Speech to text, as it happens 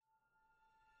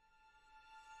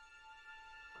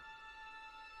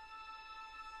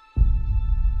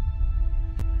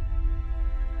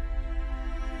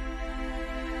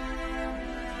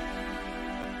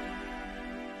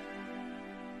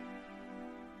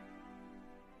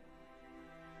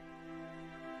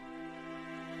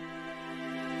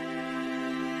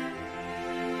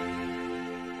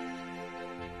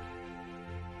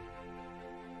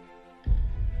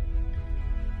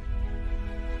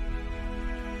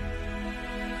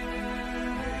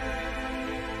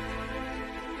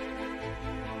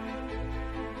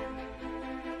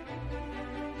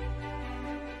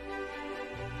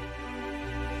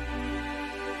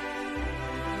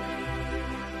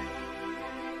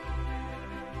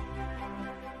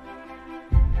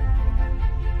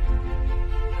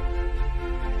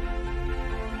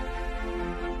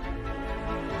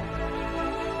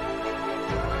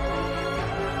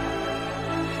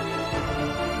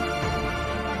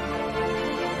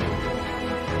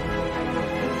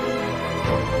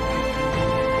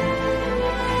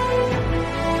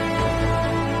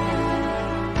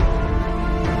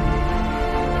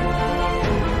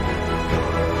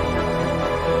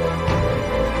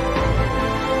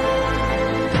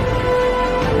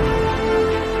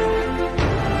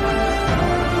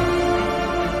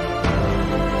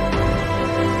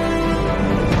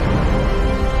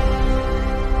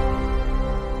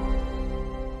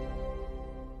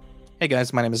Hey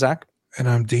guys, my name is Zach. And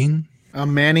I'm Dean.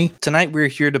 I'm Manny. Tonight we're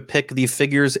here to pick the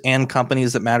figures and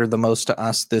companies that matter the most to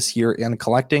us this year in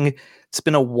collecting. It's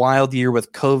been a wild year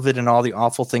with COVID and all the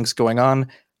awful things going on,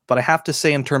 but I have to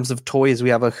say in terms of toys, we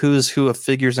have a who's who of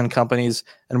figures and companies,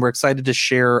 and we're excited to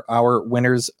share our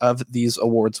winners of these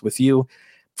awards with you.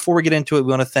 Before we get into it,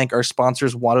 we want to thank our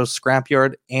sponsors, Watto's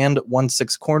Scrapyard and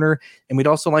 1/6 Corner, and we'd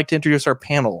also like to introduce our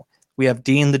panel. We have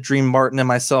Dean the Dream Martin and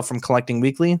myself from Collecting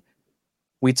Weekly.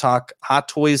 We talk Hot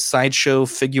Toys, Sideshow,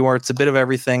 Figure Arts, a bit of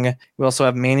everything. We also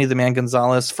have Manny the Man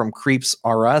Gonzalez from Creeps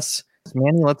R Us.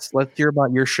 Manny, let's hear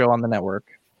about your show on the network.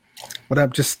 What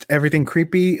up? Just everything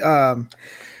creepy.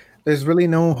 There's really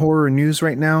no horror news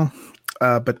right now,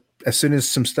 but as soon as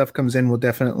some stuff comes in, we'll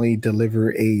definitely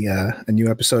deliver a new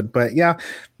episode. But yeah,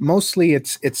 mostly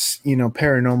it's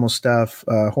paranormal stuff,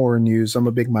 horror news. I'm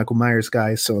a big Michael Myers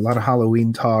guy, so a lot of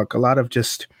Halloween talk, a lot of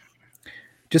just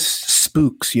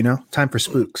spooks, time for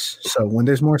spooks. So when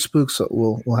there's more spooks,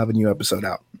 we'll have a new episode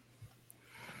out.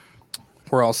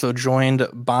 We're also joined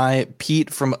by Pete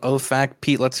from OFAC.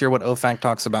 Pete, let's hear what OFAC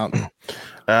talks about.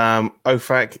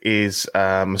 OFAC is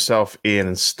myself, Ian,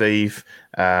 and Steve.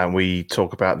 We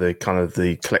talk about the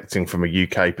collecting from a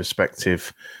UK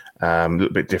perspective, a little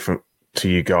bit different to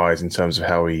you guys in terms of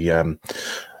how we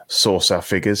source our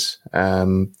figures.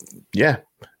 And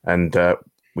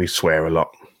we swear a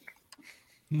lot.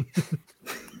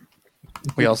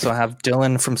 We also have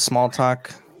Dylan from Small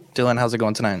Talk. Dylan, how's it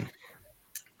going tonight?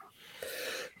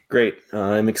 Great.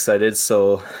 I'm excited.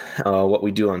 So what we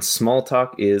do on Small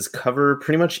Talk is cover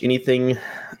pretty much anything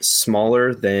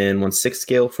smaller than 1/6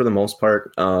 scale for the most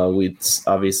part. It's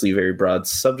obviously very broad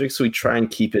subject, so we try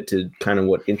and keep it to kind of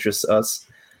what interests us.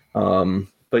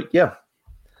 But yeah.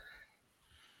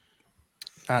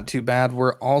 Not too bad.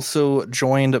 We're also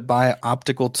joined by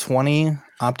Optical 20.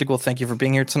 Optical, thank you for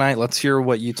being here tonight. Let's hear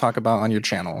what you talk about on your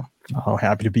channel. Oh,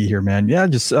 happy to be here, man. Yeah,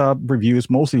 just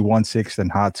reviews, mostly 1/6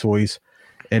 and Hot Toys.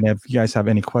 And if you guys have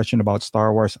any question about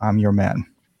Star Wars, I'm your man.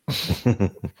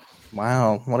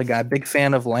 Wow, what a guy. Big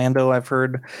fan of Lando, I've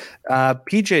heard.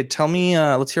 PJ, tell me,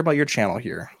 let's hear about your channel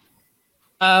here.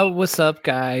 What's up,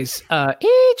 guys?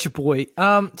 It's your boy.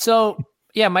 So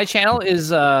yeah, my channel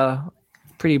is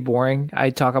pretty boring.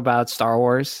 I talk about Star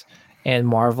Wars and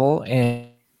Marvel and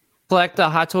collect the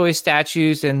Hot Toy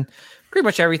statues and pretty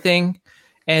much everything.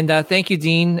 And thank you,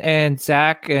 Dean and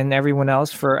Zach and everyone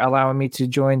else for allowing me to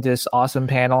join this awesome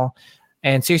panel.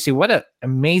 And seriously, what an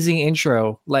amazing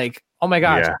intro. Like, oh my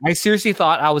gosh, yeah. I seriously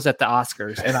thought I was at the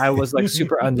Oscars and I was like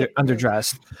super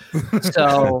underdressed.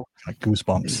 So like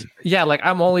goosebumps. Yeah, like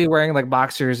I'm only wearing like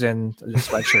boxers and a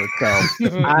sweatshirt. So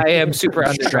I am super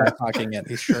underdressed. Talking it.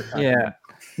 He's sure. Yeah.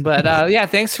 But yeah,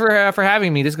 thanks for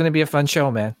having me. This is going to be a fun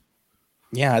show, man.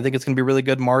 Yeah, I think it's going to be really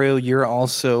good. Mario, you're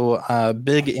also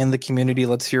big in the community.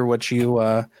 Let's hear what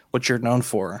you're known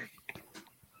for.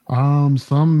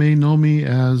 Some may know me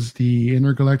as the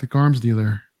Intergalactic Arms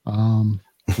Dealer.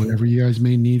 Whatever you guys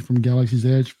may need from Galaxy's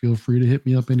Edge, feel free to hit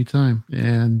me up anytime,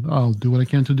 and I'll do what I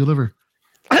can to deliver.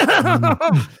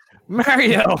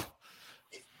 Mario,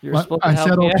 you're supposed to I help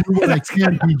said me. I'll do what I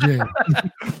can,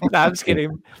 PJ. No, I'm just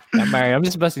kidding. No, Mario, I'm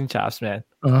just busting chops, man.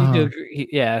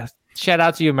 Yeah. Shout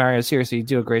out to you, Mario. Seriously, you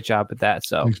do a great job at that.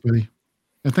 So thanks, buddy.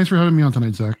 And thanks for having me on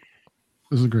tonight, Zach.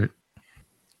 This is great.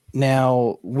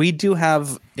 Now, we do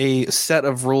have a set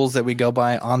of rules that we go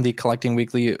by on the Collecting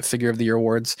Weekly Figure of the Year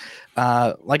Awards.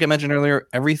 Like I mentioned earlier,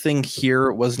 everything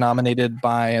here was nominated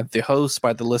by the hosts,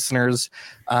 by the listeners,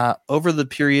 over the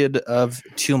period of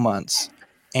 2 months.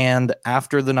 And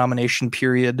after the nomination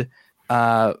period,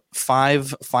 5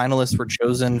 finalists were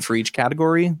chosen for each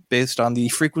category based on the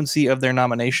frequency of their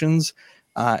nominations.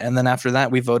 And then after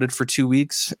that, we voted for 2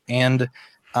 weeks. And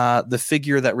the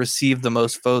figure that received the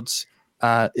most votes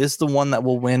is the one that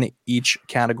will win each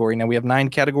category. Now, we have 9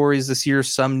 categories this year,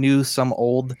 some new, some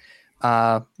old.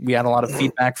 We had a lot of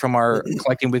feedback from our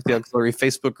Collecting Weekly Auxiliary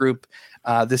Facebook group.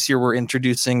 This year, we're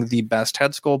introducing the best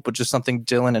head sculpt, which is something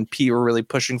Dylan and Pete were really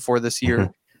pushing for this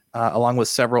year, along with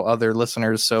several other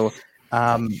listeners. So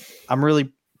I'm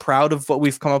really proud of what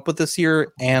we've come up with this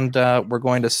year, and we're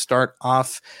going to start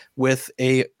off with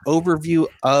a overview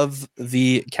of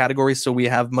the categories. So we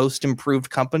have most improved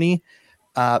company,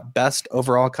 best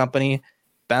overall company,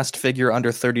 best figure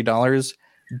under $30,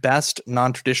 best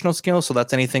non-traditional scale. So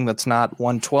that's anything that's not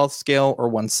 1/12 scale or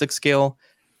 1/6 scale,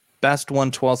 best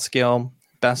 1/12 scale,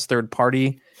 best third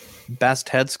party, best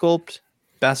head sculpt,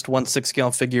 best 1/6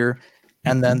 scale figure,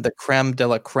 and then the creme de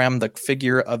la creme, the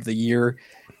figure of the year.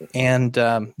 And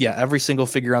every single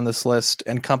figure on this list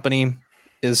and company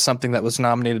is something that was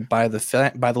nominated by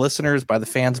the listeners, by the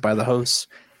fans, by the hosts.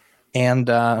 And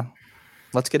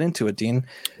let's get into it, Dean.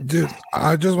 Dude,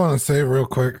 I just want to say real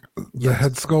quick, the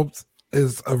head sculpt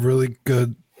is a really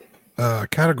good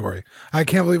category. I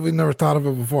can't believe we never thought of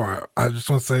it before. I just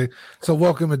want to say, so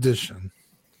welcome addition.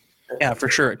 Yeah, for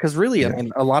sure. Because really, I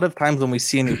mean, a lot of times when we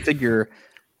see a new figure,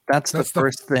 that's the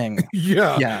first thing.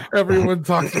 Yeah. Everyone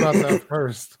talks about that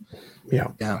first.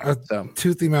 Yeah. So.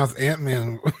 Toothy mouth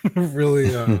Ant-Man really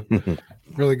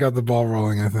really got the ball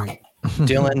rolling, I think.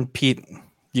 Dylan, Pete,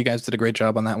 you guys did a great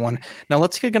job on that one. Now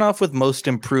let's kick it off with most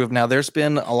improved. Now there's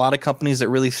been a lot of companies that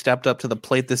really stepped up to the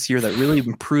plate this year that really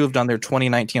improved on their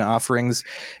 2019 offerings.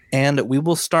 And we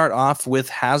will start off with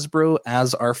Hasbro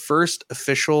as our first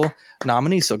official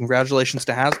nominee. So congratulations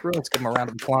to Hasbro. Let's give them a round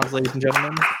of applause, ladies and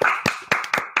gentlemen.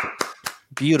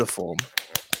 Beautiful.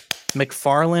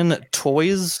 McFarlane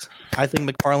Toys. I think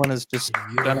McFarlane has just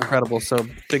done incredible. So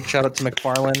big shout out to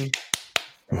McFarlane.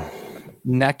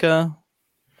 NECA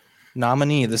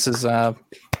nominee. This is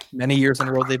many years in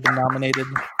a row they've been nominated.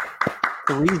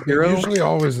 3-0. Usually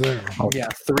always there. Yeah,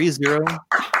 3-0.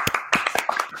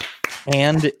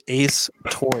 And Ace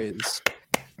Toys.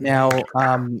 Now,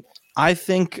 I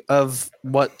think of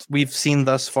what we've seen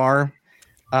thus far.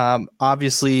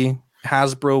 Obviously,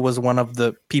 Hasbro was one of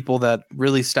the people that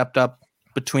really stepped up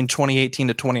between 2018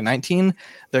 to 2019.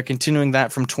 They're continuing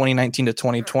that from 2019 to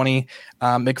 2020.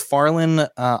 McFarlane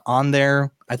on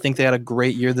there. I think they had a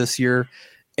great year this year.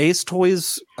 Ace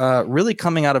Toys really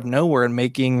coming out of nowhere and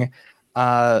making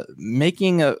a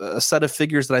set of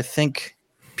figures that I think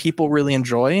people really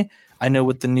enjoy. I know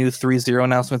with the new 3-0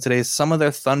 announcement today, some of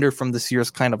their thunder from this year is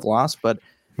kind of lost, but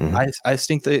I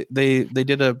think they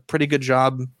did a pretty good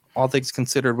job, all things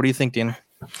considered. What do you think, Dean?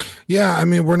 Yeah, I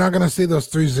mean, we're not going to see those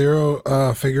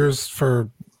 3-0 figures for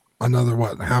another,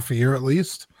 half a year at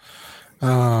least.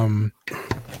 But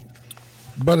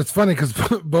it's funny because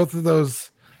both of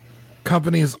those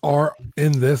companies are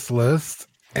in this list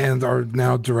and are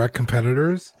now direct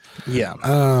competitors. Yeah.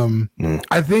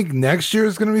 I think next year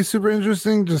is going to be super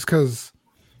interesting just because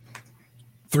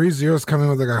 3-0 is coming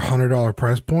with like $100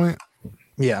 price point.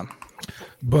 Yeah.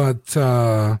 But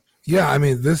yeah, I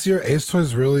mean, this year Ace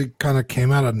Toys really kind of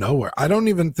came out of nowhere. I don't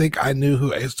even think I knew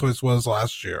who Ace Toys was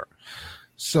last year.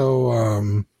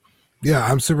 So yeah,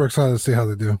 I'm super excited to see how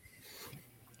they do.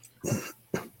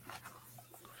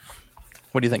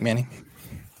 What do you think, Manny?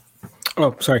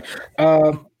 Oh, sorry.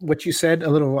 What you said a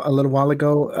little while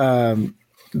ago,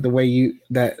 the way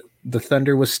that the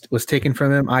thunder was taken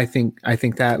from him, I think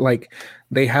that like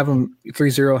they have him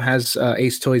 3-0 has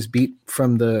Ace Toys beat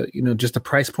from the, just the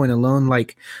price point alone.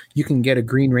 Like you can get a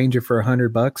Green Ranger for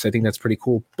 $100. I think that's pretty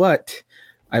cool. But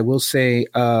I will say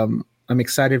I'm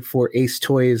excited for Ace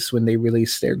Toys when they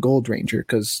release their Gold Ranger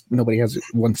because nobody has a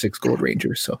 1/6 Gold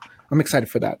Ranger. So I'm excited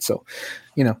for that. So,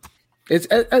 it's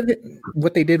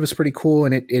what they did was pretty cool,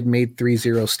 and it made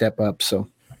 3-0 step up. So,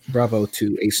 bravo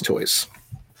to Ace Toys.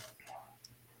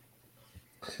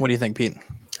 What do you think, Pete?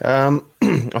 I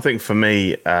think for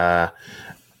me,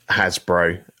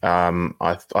 Hasbro.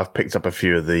 I've picked up a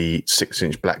few of the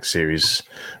 6-inch Black Series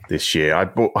this year. I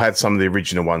had some of the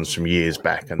original ones from years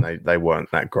back, and they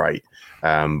weren't that great.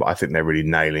 But I think they're really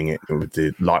nailing it with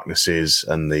the likenesses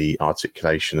and the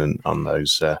articulation on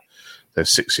those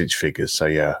 6-inch figures. So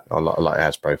yeah, I like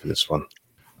Hasbro for this one.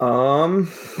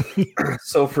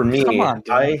 So for me, come on,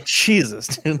 Jesus,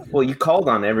 dude. Well, you called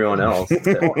on everyone else.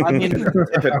 Well, I mean,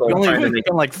 typical. It's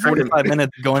been like 45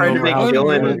 minutes going trying to over make how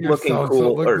Dylan looking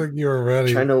cool, so or like you were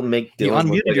ready. trying to make Dylan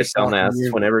look like a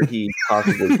dumbass whenever he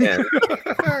possibly can.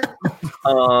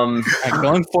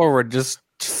 going forward, just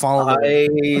follow.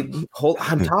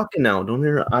 I'm talking now. Don't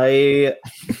hear. I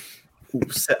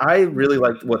really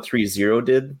liked what 3-0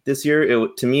 did this year.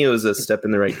 To me, it was a step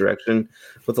in the right direction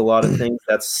with a lot of things.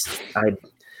 That's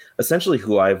essentially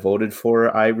who I voted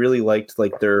for. I really liked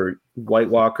like their White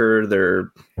Walker,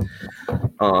 their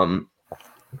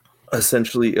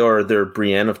essentially, or their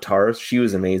Brienne of Tarth. She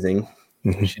was amazing.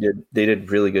 They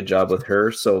did really good job with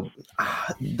her. So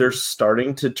they're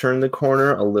starting to turn the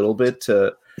corner a little bit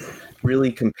to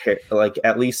really compare, like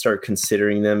at least start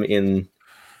considering them in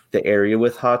the area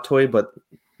with Hot Toy. But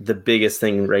the biggest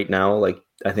thing right now, like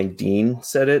I think Dean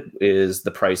said it, is the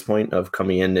price point of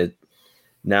coming in at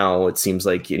now. It seems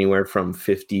like anywhere from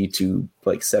 $50 to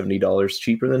like $70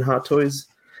 cheaper than Hot Toys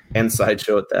and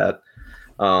Sideshow at that.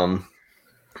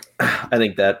 I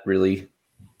think that really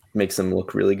makes them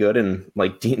look really good. And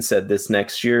like Dean said, this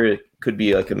next year, it could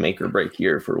be like a make or break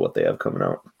year for what they have coming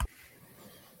out.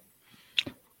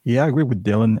 Yeah, I agree with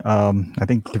Dylan. I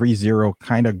think 3-0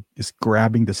 kind of is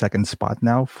grabbing the second spot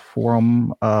now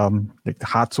from like the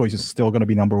Hot Toys is still going to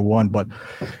be number one, but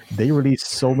they released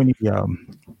so many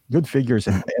good figures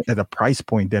and at a price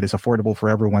point that is affordable for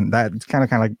everyone. That's kind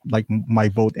of like my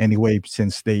vote anyway,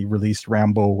 since they released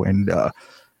Rambo, and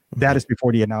that is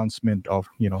before the announcement of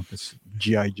this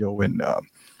G.I. Joe and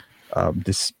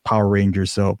this Power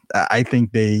Rangers. So I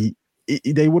think they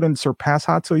wouldn't surpass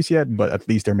Hot Toys yet, but at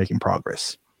least they're making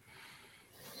progress.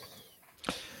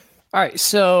 All right,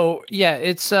 so yeah,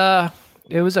 it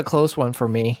was a close one for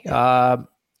me. I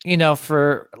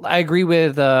agree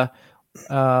with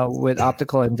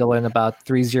Optical and Dylan about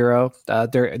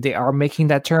 3-0. They are making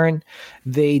that turn.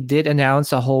 They did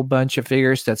announce a whole bunch of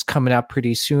figures that's coming out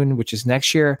pretty soon, which is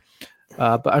next year.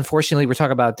 But unfortunately, we're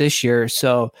talking about this year.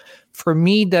 So for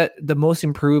me, the most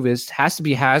improved has to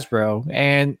be Hasbro.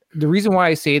 And the reason why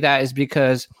I say that is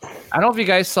because I don't know if you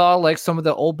guys saw like some of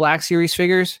the old Black Series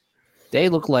figures. They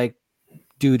look like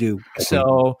doo-doo.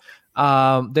 So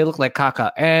they look like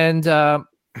caca. And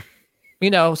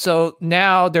so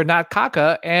now they're not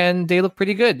caca and they look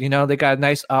pretty good. They got a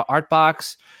nice art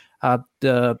box.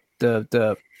 The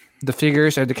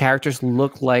figures or the characters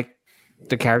look like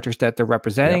the characters that they're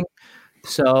representing. Yeah.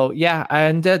 So yeah,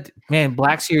 and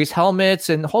Black Series helmets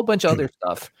and a whole bunch of other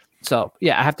stuff. So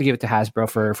yeah, I have to give it to Hasbro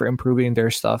for improving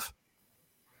their stuff.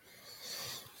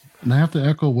 And I have to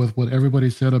echo with what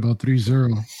everybody said about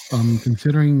 3-0.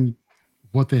 Considering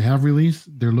what they have released,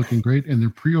 they're looking great, and their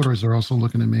pre-orders are also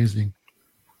looking amazing.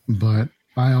 But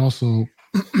I also,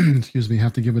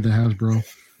 have to give it to Hasbro.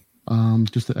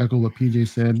 Just to echo what PJ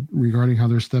said regarding how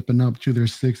they're stepping up to their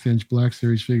 6-inch Black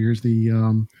Series figures,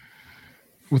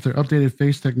 with their updated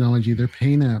face technology, their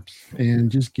paint apps, and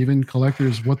just giving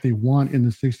collectors what they want in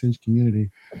the 6-inch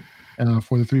community.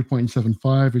 For the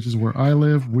 3.75, which is where I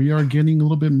live, we are getting a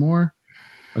little bit more.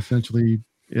 Essentially,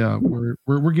 yeah, we're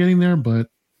getting there, but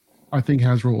I think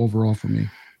Hasbro overall for me.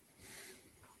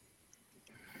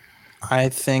 I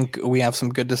think we have some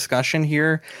good discussion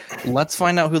here. Let's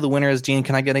find out who the winner is. Gene,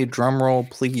 can I get a drum roll,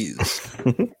 please?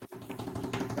 I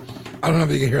don't know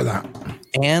if you can hear that.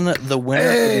 And the winner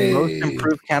of the most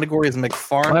improved category is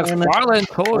McFarlane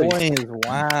Toys.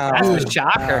 Wow. That's a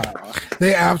shocker. Wow.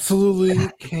 They absolutely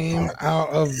came out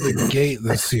of the gate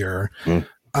this year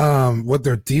with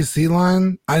their DC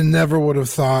line. I never would have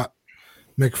thought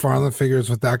McFarlane figures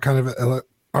with that kind of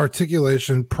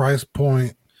articulation, price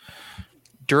point,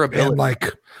 durability.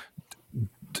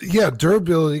 And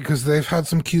durability, because they've had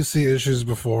some QC issues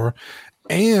before.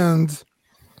 And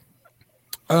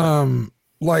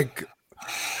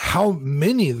how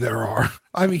many there are.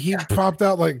 I mean, he popped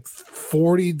out like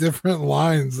 40 different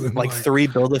lines. And 3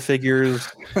 Build-A-Figures.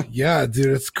 Yeah, dude,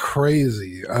 it's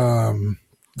crazy.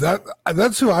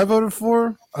 That's who I voted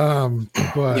for.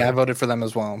 But yeah, I voted for them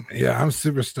as well. Yeah, I'm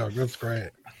super stoked. That's great.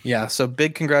 Yeah, so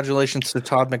big congratulations to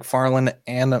Todd McFarlane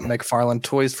and McFarlane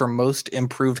Toys for Most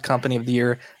Improved Company of the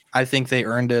Year. I think they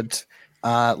earned it.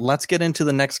 Let's get into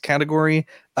the next category.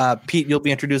 Pete, you'll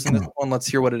be introducing this one. Let's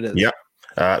hear what it is. Yep.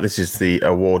 This is the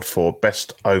award for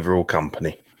Best Overall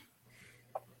Company.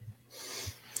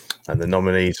 And the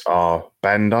nominees are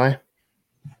Bandai,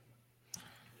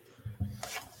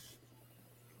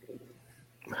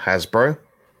 Hasbro,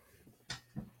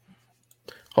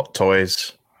 Hot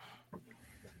Toys,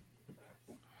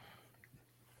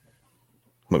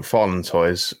 McFarlane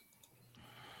Toys,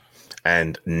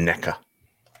 and NECA.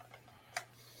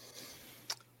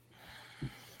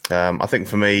 I think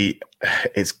for me,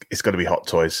 it's got to be Hot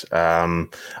Toys. I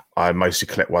mostly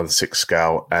collect 1/6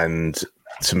 scale, and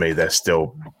to me, they're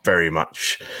still very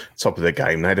much top of the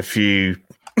game. They had a few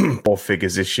more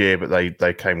figures this year, but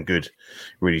they came good,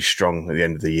 really strong at the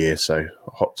end of the year. So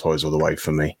Hot Toys all the way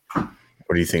for me.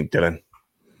 What do you think, Dylan?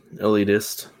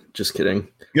 Elitist. Just kidding.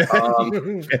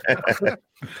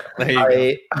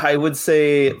 I would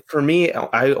say for me,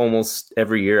 I almost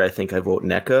every year I think I vote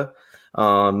NECA.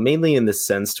 Mainly in the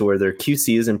sense to where their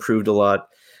QC has improved a lot.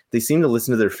 They seem to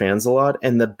listen to their fans a lot.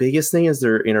 And the biggest thing is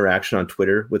their interaction on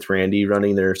Twitter with Randy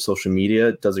running their social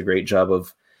media. Does a great job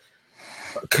of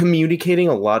communicating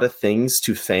a lot of things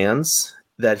to fans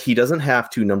that he doesn't have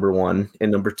to, number one.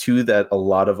 And number two, that a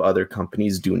lot of other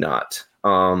companies do not.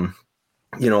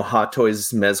 Hot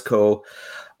Toys, Mezco,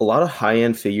 a lot of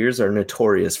high-end figures are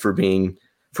notorious for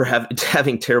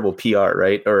having terrible PR,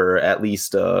 right? Or at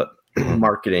least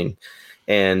marketing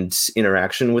and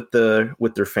interaction with their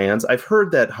fans. I've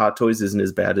heard that Hot Toys isn't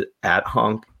as bad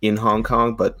in Hong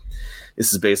Kong, but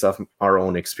this is based off our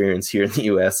own experience here in the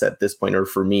US at this point, or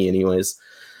for me anyways.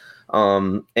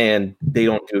 And they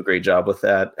don't do a great job with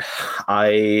that.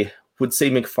 I would say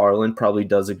McFarlane probably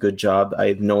does a good job.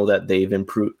 I know that they've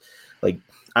improved.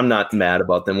 I'm not mad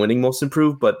about them winning Most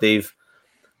Improved, but they've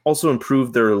also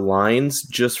improved their lines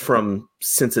just from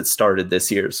since it started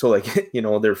this year. So like, you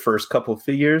know, their first couple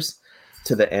figures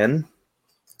to the end.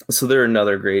 So they're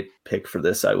another great pick for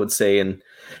this, I would say. And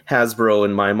Hasbro,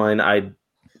 in my mind,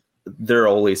 they're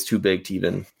always too big to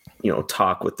even, you know,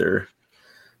 talk with their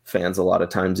fans a lot of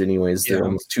times anyways. They're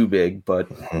almost too big. But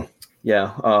yeah.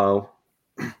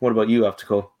 What about you,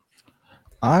 Optical?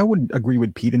 I would agree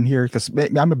with Pete in here because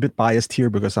I'm a bit biased here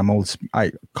because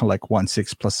I collect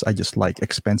 1/6 plus I just like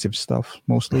expensive stuff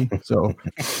mostly. So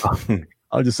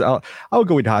I'll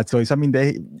go with Hot Toys. I mean,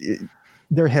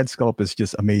 their head sculpt is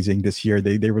just amazing this year.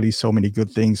 They released so many good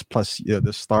things, plus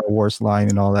the Star Wars line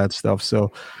and all that stuff.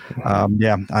 So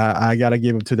I gotta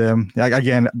give it to them.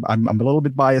 Again, I'm a little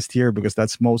bit biased here because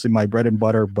that's mostly my bread and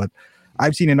butter, but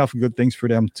I've seen enough good things for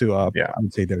them to I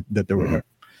would say that they're winner.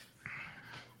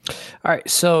 All right,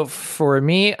 so for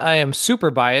me, I am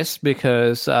super biased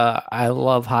because I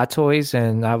love Hot Toys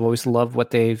and I've always loved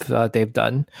what they've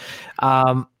done.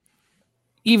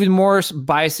 Even more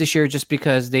biased this year just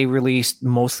because they released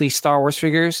mostly Star Wars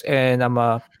figures, and I'm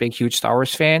a huge Star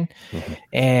Wars fan,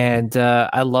 and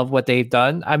I love what they've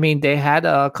done. I mean, they had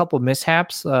a couple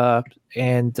mishaps,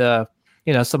 and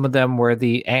you know, some of them were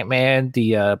the Ant-Man,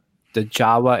 the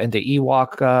Jawa, and the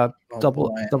Ewok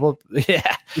double.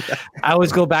 Yeah. I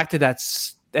always go back to that.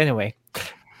 Anyway,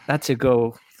 not to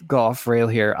go off rail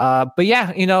here. But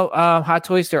yeah, you know, Hot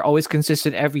Toys, they're always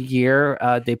consistent every year.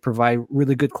 They provide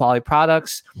really good quality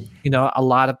products. You know, a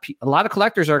lot of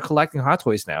collectors are collecting Hot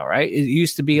Toys now, right? It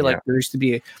used to be like there used to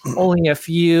be only a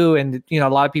few, and you know,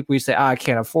 a lot of people used to say, I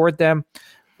can't afford them.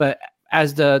 But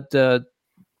as the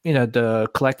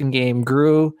collecting game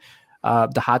grew,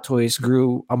 the Hot Toys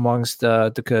grew amongst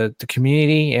the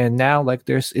community, and now like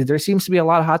there seems to be a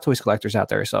lot of Hot Toys collectors out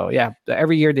there. So yeah,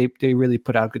 every year they really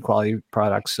put out good quality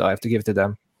products. So I have to give it to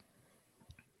them.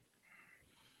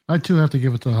 I too have to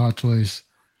give it to Hot Toys.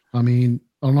 I mean,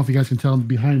 I don't know if you guys can tell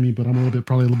behind me, but I'm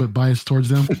probably a little bit biased towards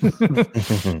them.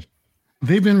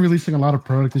 They've been releasing a lot of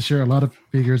product this year, a lot of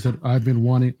figures that I've been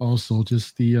wanting. Also,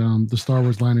 just the Star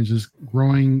Wars line is just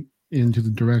growing into the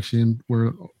direction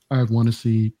where I want to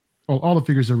see. All the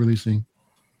figures they're releasing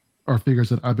are figures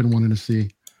that I've been wanting to see.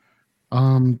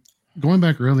 Going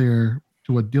back earlier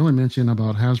to what Dylan mentioned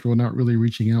about Hasbro not really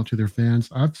reaching out to their fans,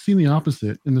 I've seen the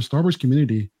opposite in the Star Wars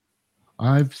community.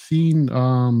 I've seen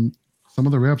some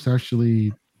of the reps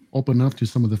actually open up to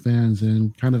some of the fans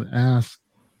and kind of ask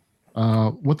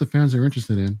what the fans are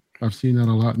interested in. I've seen that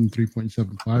a lot in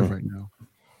 3.75 right now.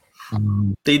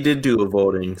 They did do a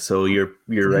voting, so you're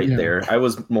right there. I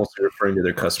was mostly referring to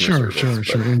their customer service.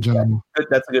 Sure. In general,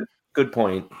 that's a good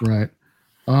point. Right.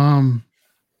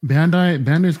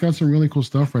 Bandai's got some really cool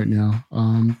stuff right now.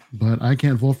 But I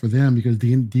can't vote for them because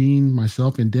Dean,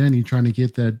 myself, and Danny trying to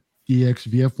get that DX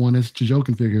VF1 as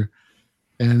Chijokin figure,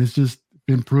 and it's just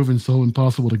been proven so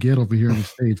impossible to get over here in the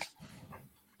States.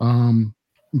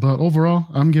 But overall,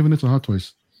 I'm giving it to Hot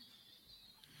Toys.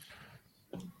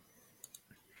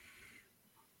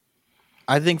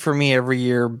 I think for me, every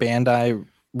year, Bandai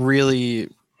really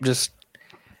just,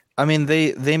 I mean,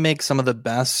 they make some of the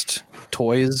best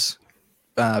toys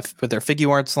with their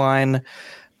Figuarts line,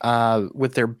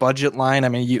 with their budget line. I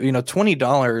mean, you know,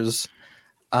 $20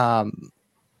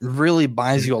 really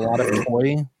buys you a lot of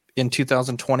toy in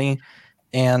 2020.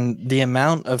 And the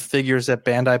amount of figures that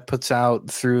Bandai puts out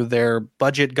through their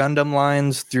budget Gundam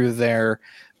lines, through their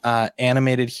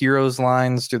animated heroes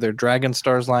lines, through their Dragon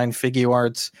Stars line,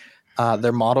 Figuarts,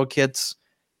 their model kits.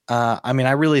 I mean,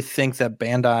 I really think that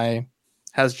Bandai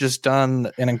has just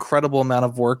done an incredible amount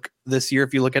of work this year.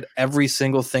 If you look at every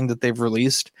single thing that they've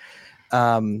released,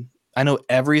 I know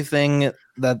everything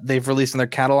that they've released in their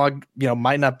catalog, you know,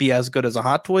 might not be as good as a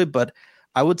Hot Toy, but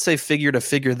I would say figure to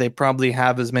figure, they probably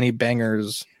have as many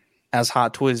bangers as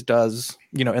Hot Toys does,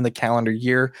 you know, in the calendar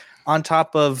year, on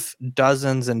top of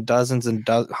dozens and dozens and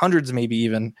hundreds, maybe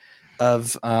even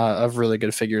of really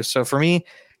good figures. So for me,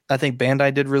 I think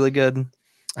Bandai did really good.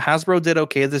 Hasbro did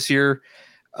okay this year.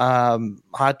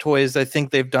 Hot Toys, I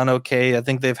think they've done okay. I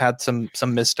think they've had some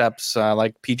missteps,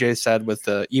 like PJ said, with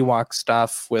the Ewok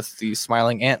stuff, with the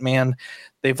Smiling Ant-Man.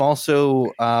 They've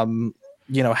also,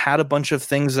 you know, had a bunch of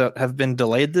things that have been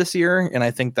delayed this year, and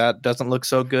I think that doesn't look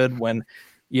so good when,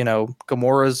 you know,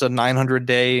 Gamora's a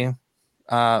 900-day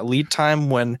lead time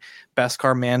when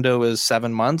Beskar Mando is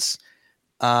 7 months.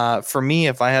 For me,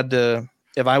 if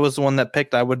I was the one that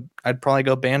picked, I'd probably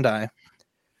go Bandai.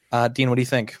 Dean, what do you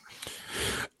think?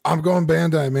 I'm going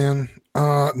Bandai, man.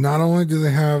 Not only do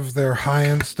they have their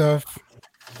high-end stuff,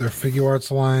 their Figuarts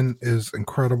line is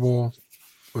incredible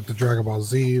with the Dragon Ball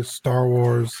Z, Star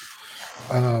Wars.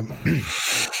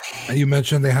 You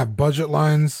mentioned they have budget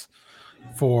lines.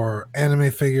 for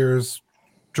anime figures,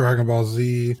 Dragon Ball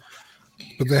Z,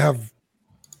 but they have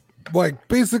like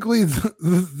basically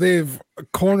they've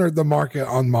cornered the market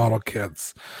on model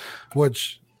kits,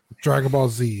 which Dragon Ball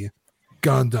Z,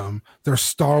 Gundam, their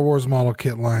Star Wars model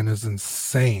kit line is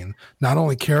insane. Not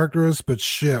only characters but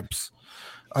ships.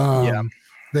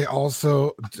 They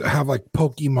also have like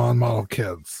Pokemon model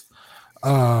kits.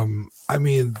 I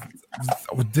mean,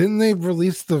 didn't they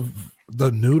release the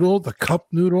noodle, the cup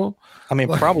noodle? I mean,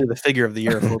 probably the figure of the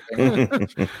year.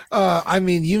 I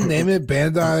mean, you name it,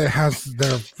 Bandai has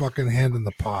their fucking hand in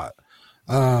the pot.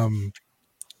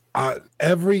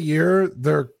 Every year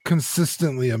they're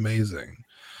consistently amazing.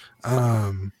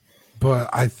 But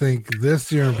I think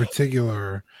this year in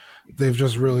particular, they've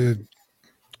just really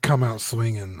come out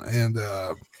swinging, and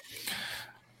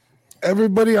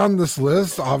everybody on this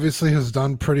list obviously has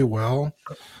done pretty well.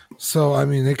 So I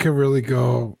mean, it could really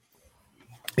go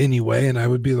anyway, and I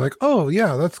would be like, oh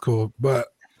yeah, that's cool. But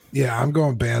yeah, I'm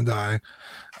going Bandai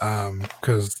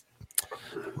because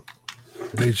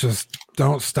they just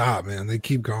don't stop, man. They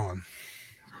keep going.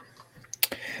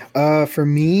 For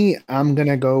me, I'm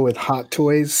gonna go with Hot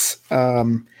Toys.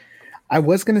 I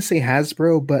was gonna say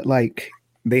Hasbro, but like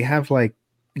they have like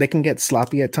they can get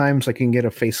sloppy at times. Like you can get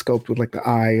a face sculpt with like the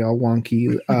eye all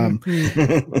wonky.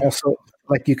 Also,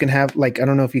 like you can have like I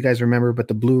don't know if you guys remember, but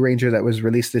the Blue Ranger that was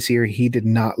released this year, he did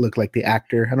not look like the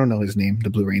actor. I don't know his name, the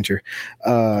Blue Ranger.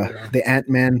 The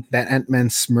Ant-Man, that Ant-Man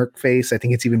smirk face. I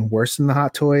think it's even worse than the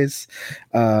Hot Toys.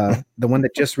 The one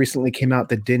that just recently came out,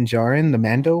 the Din Djarin, the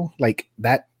Mando, like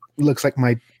that looks like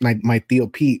my Theo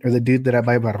Pete, or the dude that I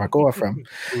buy barbacoa from.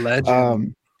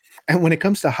 Legend. And when it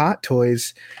comes to Hot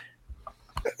Toys,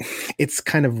 it's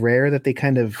kind of rare that they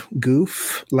kind of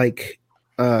goof. Like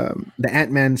the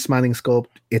Ant-Man smiling sculpt,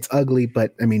 it's ugly,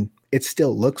 but I mean, it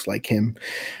still looks like him.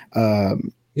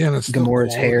 And it's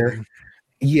Gamora's hair.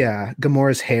 Yeah,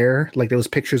 Gamora's hair. Like those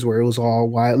pictures where it was all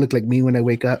wild. It looked like me when I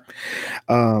wake up.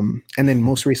 And then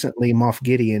most recently, Moff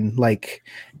Gideon. Like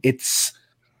it's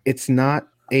not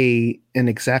an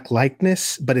exact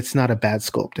likeness, but it's not a bad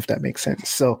sculpt, if that makes sense.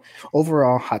 So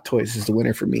overall, Hot Toys is the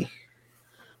winner for me.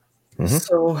 Mm-hmm.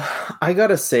 So I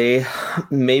gotta say,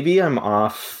 maybe I'm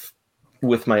off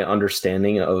with my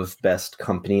understanding of best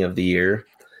company of the year,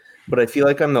 but I feel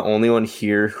like I'm the only one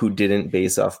here who didn't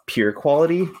base off pure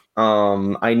quality.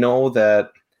 I know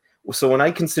that. So when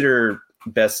I consider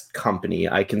best company,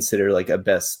 I consider like a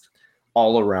best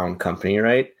all around company,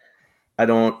 right?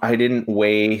 I didn't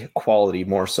weigh quality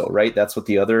more so, right? That's what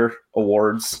the other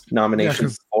awards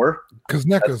nominations for. Because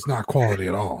NECA's not quality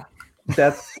at all.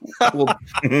 That's why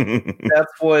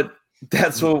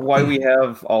we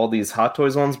have all these Hot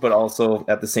Toys ones, but also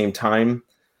at the same time,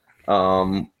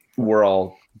 we're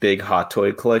all big Hot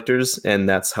Toy collectors, and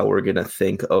that's how we're gonna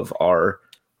think of our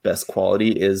best quality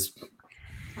is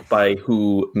by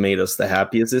who made us the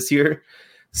happiest this year.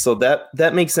 So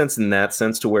that makes sense in that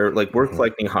sense, to where like we're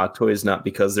collecting Hot Toys not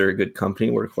because they're a good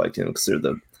company, we're collecting them because they're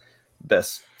the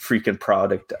best freaking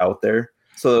product out there.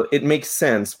 So it makes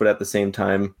sense, but at the same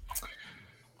time,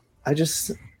 I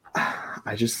just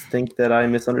think that I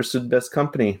misunderstood best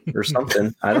company or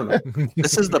something. I don't know.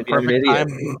 This is the perfect time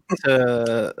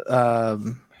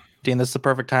to Dean. This is the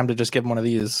perfect time to just give him one of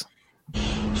these.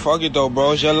 Fuck it though,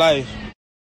 bro. It's your life.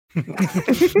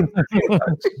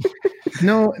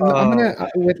 No, I'm gonna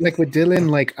with Dylan.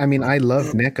 Like, I mean, I love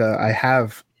NECA. I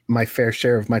have my fair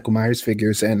share of Michael Myers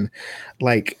figures, and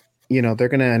like, you know, they're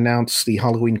gonna announce the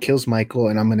Halloween Kills Michael,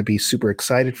 and I'm gonna be super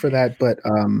excited for that. But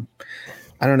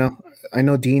I don't know. I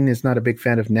know Dean is not a big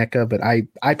fan of NECA, but I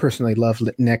personally love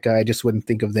NECA. I just wouldn't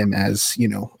think of them as, you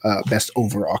know, best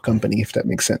overall company, if that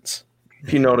makes sense.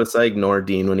 If you notice, I ignore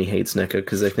Dean when he hates NECA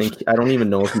because I don't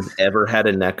even know if he's ever had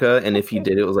a NECA, and if he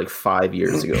did, it was like 5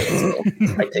 years ago. So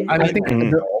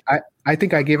I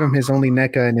think I gave him his only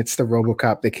NECA, and it's the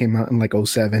RoboCop that came out in like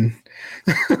 2007.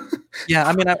 Yeah,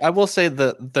 I mean, I will say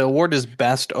the award is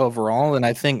best overall, and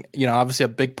I think, you know, obviously a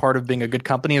big part of being a good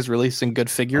company is releasing good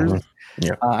figures.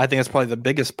 Yeah, I think that's probably the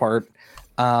biggest part.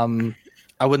 I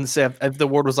wouldn't say if the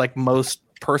award was like most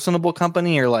personable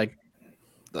company or like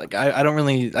I don't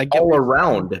really. I get all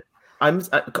around.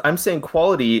 I'm saying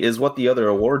quality is what the other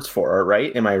awards for are,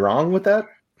 right? Am I wrong with that?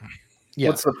 Yeah.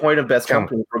 What's the point of best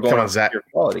company for going on, Zach. Your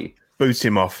quality? Boot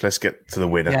him off. Let's get to the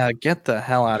winner. Yeah, get the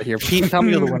hell out of here. Pete, tell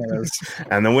me who the winner is.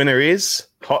 And the winner is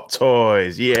Hot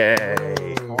Toys.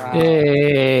 Yay. Wow.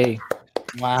 Yay.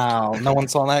 Wow, no one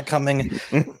saw that coming.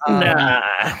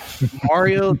 Nah.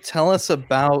 Mario, tell us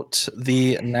about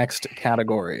the next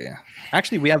category.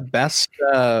 Actually, we have best.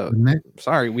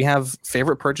 We have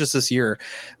favorite purchase this year.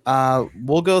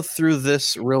 We'll go through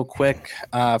this real quick.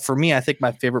 For me, I think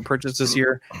my favorite purchase this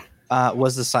year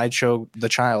was the Sideshow The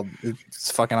Child.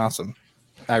 It's fucking awesome.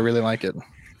 I really like it.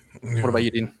 What about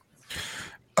you, Dean?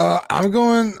 I'm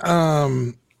going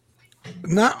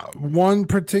not one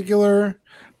particular,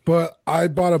 but I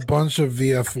bought a bunch of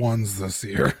VF1s this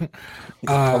year.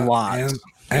 A lot.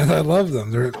 And I love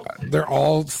them. They're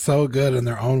all so good in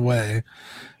their own way.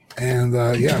 And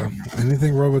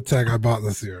anything Robotech I bought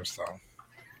this year. So,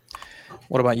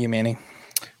 what about you, Manny?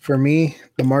 For me,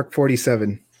 the Mark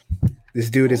 47. This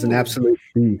dude is an absolute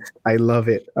beast. I love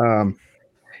it.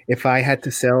 If I had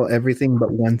to sell everything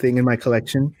but one thing in my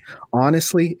collection,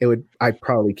 honestly, I'd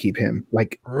probably keep him.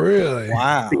 Like, really?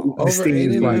 Wow. Over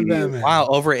 89 Batman. Wow,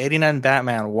 over 89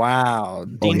 Batman. Wow.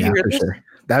 Dean, yeah, for sure.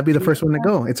 That'd be the first one to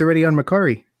go. It's already on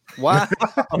Macari. Wow.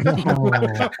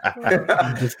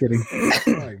 I'm just kidding.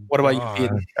 What about you,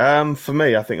 Pete? For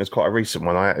me, I think it was quite a recent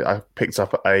one. I picked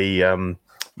up a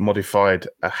modified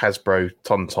Hasbro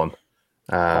Tauntaun.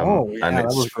 And that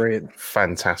was great.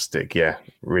 Fantastic. Yeah,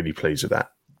 really pleased with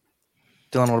that.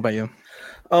 Dylan, what about you?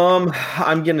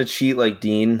 I'm gonna cheat like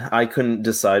Dean. I couldn't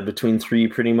decide between three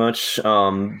pretty much,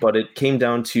 but it came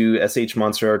down to SH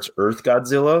Monster Arts Earth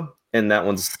Godzilla, and that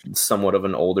one's somewhat of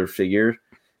an older figure.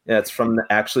 That's from the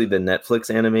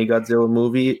Netflix anime Godzilla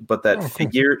movie, but that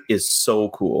figure is so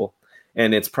cool.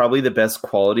 And it's probably the best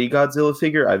quality Godzilla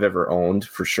figure I've ever owned,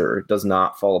 for sure. It does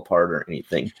not fall apart or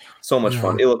anything. So much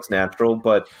fun. It looks natural.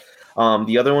 But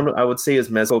the other one I would say is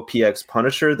Mezco PX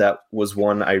Punisher. That was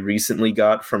one I recently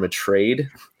got from a trade.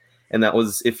 And that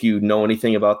was, if you know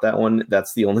anything about that one,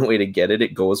 that's the only way to get it.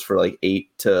 It goes for like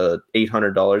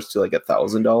 $800 to like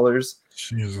 $1,000.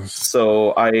 Jesus.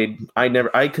 So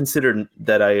I considered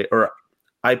that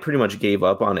I pretty much gave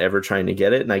up on ever trying to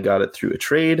get it, and I got it through a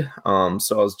trade.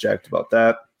 So I was jacked about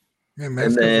that. Yeah,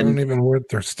 Mezco's not even worth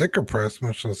their sticker price,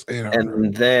 much less $800.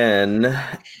 And then,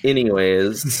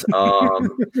 anyways,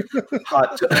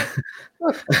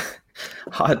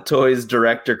 Hot Toys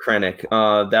Director Krennic.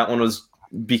 That one was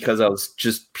because I was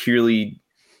just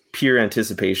pure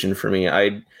anticipation for me.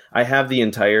 I have the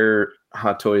entire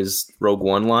Hot Toys Rogue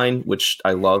One line, which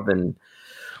I love, and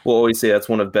we'll always say that's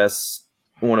one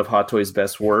of Hot Toys'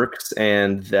 best works,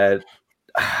 and that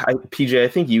PJ, I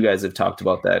think you guys have talked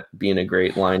about that being a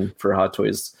great line for Hot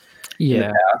Toys in the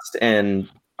past, and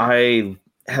I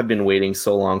have been waiting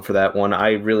so long for that one.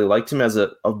 I really liked him as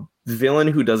a villain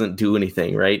who doesn't do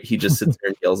anything, right? He just sits there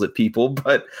and yells at people,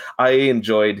 but I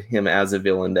enjoyed him as a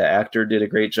villain. The actor did a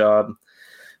great job.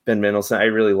 Ben Mendelsohn, I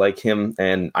really like him,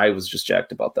 and I was just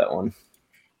jacked about that one.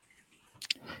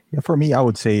 Yeah, for me, I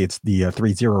would say it's the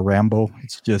 3-0 Rambo.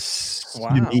 It's just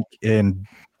unique and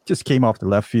just came off the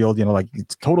left field. You know, like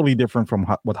it's totally different from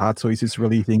what Hot Toys is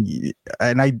releasing.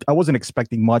 And I wasn't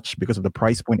expecting much because of the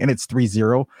price point, and it's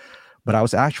 3-0. But I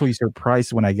was actually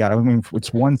surprised when I got it. I mean,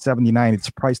 it's $179. It's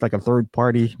priced like a third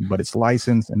party, but it's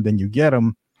licensed, and then you get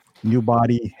them. New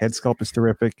body, head sculpt is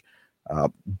terrific.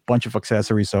 Bunch of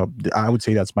accessories. So I would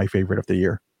say that's my favorite of the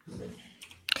year.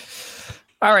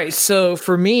 All right, so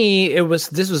for me,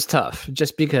 this was tough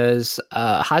just because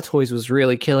Hot Toys was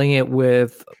really killing it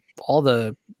with all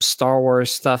the Star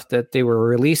Wars stuff that they were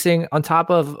releasing, on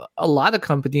top of a lot of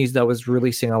companies that was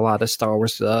releasing a lot of Star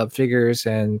Wars figures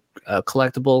and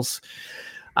collectibles,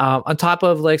 on top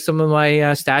of like some of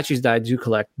my statues that I do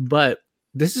collect. But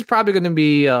this is probably going to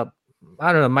be, I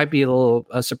don't know, might be a little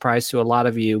surprise to a lot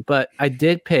of you, but I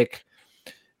did pick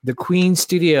the Queen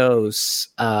Studios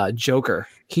Joker,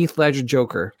 Heath Ledger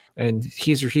Joker, and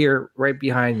he's here right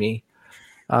behind me.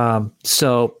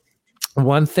 So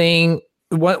one thing,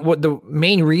 what the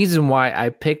main reason why I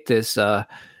picked this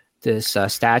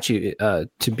statue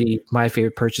to be my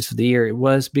favorite purchase of the year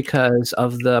was because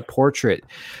of the portrait.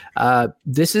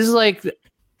 This is like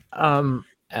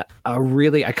a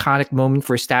really iconic moment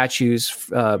for statues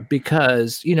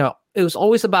because, you know, it was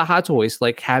always about Hot Toys,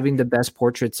 like having the best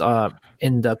portraits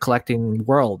in the collecting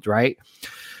world, right?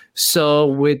 So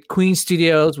with Queen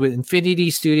Studios, with Infinity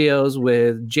Studios,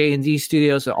 with J&D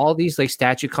Studios, and all these like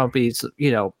statue companies,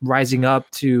 you know, rising up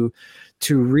to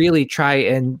really try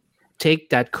and take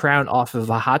that crown off of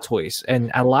Hot Toys,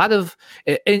 and a lot of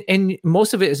and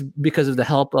most of it is because of the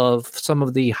help of some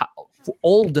of the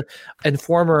old and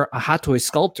former Hot Toys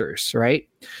sculptors, right?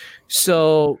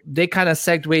 So they kind of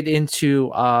segued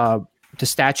into the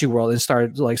statue world and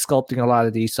started like sculpting a lot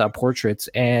of these portraits.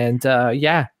 And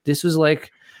this was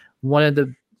like one of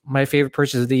my favorite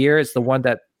purchases of the year. It's the one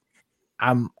that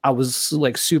I was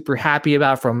like super happy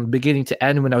about from beginning to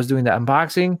end when I was doing the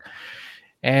unboxing.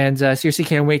 And seriously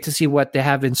can't wait to see what they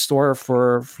have in store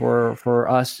for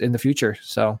us in the future.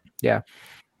 So yeah.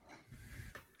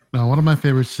 Now, one of my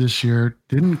favorites this year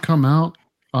didn't come out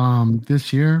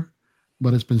this year,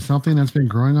 but it's been something that's been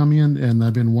growing on me, and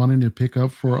I've been wanting to pick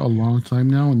up for a long time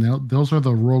now. And those are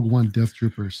the Rogue One Death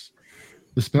Troopers,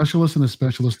 the Specialist and the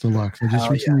Specialist Deluxe. I just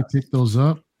recently picked those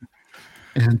up,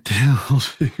 and damn, those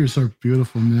figures are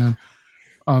beautiful, man.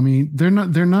 I mean, they're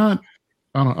not.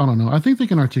 I don't know. I think they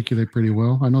can articulate pretty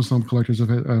well. I know some collectors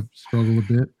have struggled a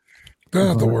bit. They're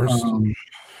not the worst.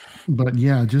 But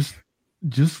yeah, just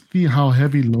see how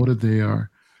heavy loaded they are,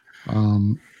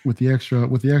 with the extra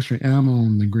ammo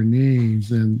and the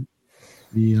grenades and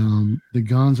the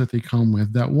guns that they come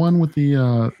with. That one with the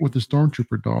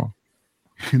Stormtrooper doll,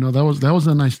 that was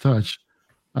a nice touch.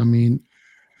 I mean,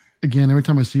 again, every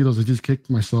time I see those, I just kick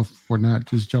myself for not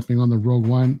just jumping on the Rogue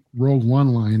One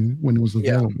line when it was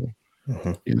available.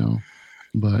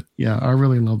 But yeah, I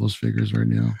really love those figures right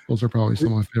now. Those are probably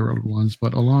some of my favorite ones.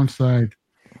 But alongside,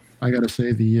 I gotta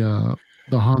say the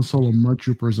Han Solo Mud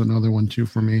Trooper is another one too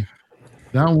for me.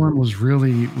 That one was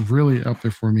really, really up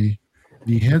there for me.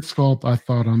 The head sculpt I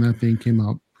thought on that thing came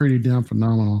out pretty damn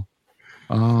phenomenal.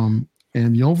 And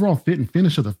the overall fit and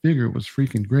finish of the figure was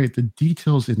freaking great. The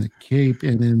details in the cape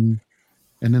and then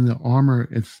the armor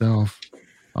itself.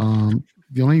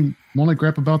 The only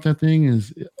gripe about that thing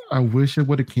is I wish it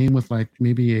would have came with like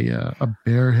maybe a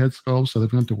bear head sculpt so they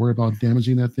don't have to worry about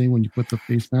damaging that thing when you put the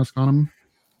face mask on them.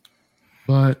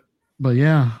 But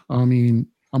yeah, I mean,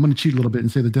 I'm going to cheat a little bit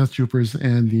and say the Death Troopers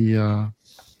and the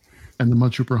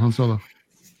Mud Trooper Han Solo.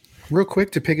 Real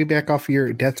quick to piggyback off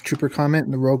your Death Trooper comment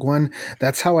in the Rogue One,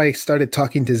 that's how I started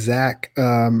talking to Zach.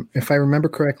 If I remember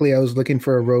correctly, I was looking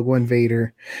for a Rogue One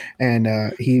Vader,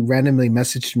 and he randomly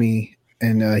messaged me,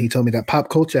 and he told me that Pop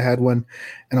Culture had one,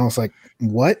 and I was like,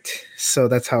 "What?" So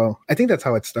I think that's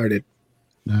how it started.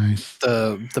 Nice.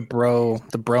 The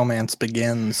bromance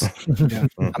begins. Yeah.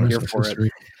 I'm here for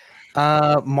it.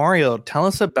 Mario, tell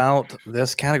us about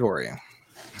this category.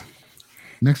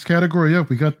 Next category up,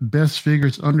 we got the best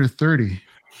figures under 30.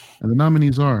 And the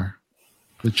nominees are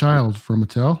The Child from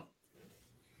Mattel.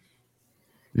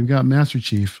 We've got Master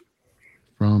Chief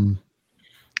from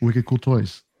Wicked Cool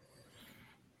Toys.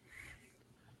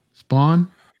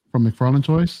 Spawn from McFarlane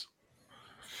Toys.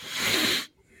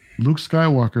 Luke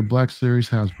Skywalker, Black Series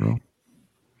Hasbro.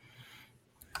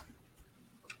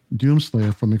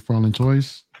 Doomslayer from McFarlane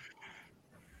Toys.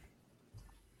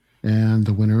 And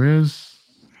the winner is...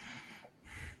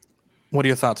 What are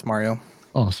your thoughts, Mario?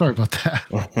 Oh, sorry about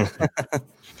that.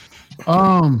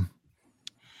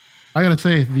 I gotta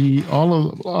say a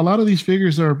lot of these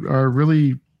figures are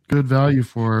really good value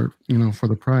for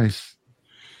the price.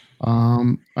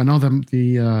 I know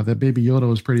that that Baby Yoda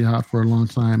was pretty hot for a long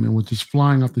time and was just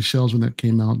flying off the shelves when that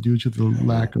came out due to the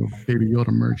lack of Baby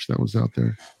Yoda merch that was out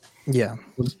there. Yeah.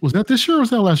 Was that this year or was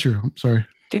that last year? I'm sorry. I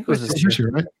think it was this year,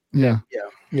 right? Yeah.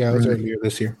 Yeah, it was earlier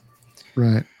this year.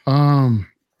 Right.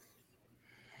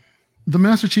 The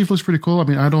Master Chief looks pretty cool. I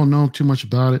mean, I don't know too much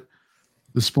about it.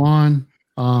 The Spawn,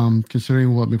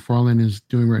 considering what McFarlane is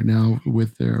doing right now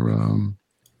with their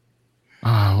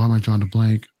why am I drawing a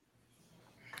blank?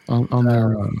 On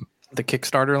their the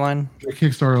Kickstarter line. The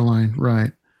Kickstarter line,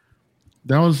 right?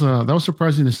 That was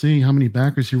surprising to see how many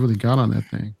backers he really got on that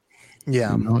thing.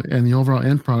 Yeah, and the overall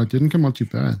end product didn't come out too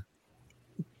bad.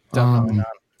 Definitely not.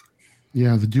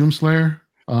 Yeah, the Doomslayer.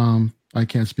 I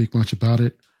can't speak much about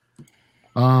it.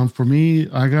 For me,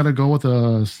 I gotta go with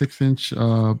a 6-inch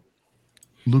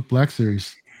Luke Black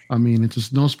Series. I mean, it's a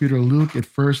Snowspeeder Luke. It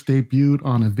first debuted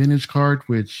on a vintage card,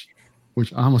 which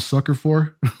I'm a sucker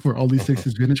for all these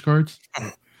 6-inch vintage cards.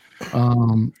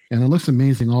 And it looks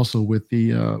amazing also with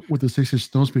the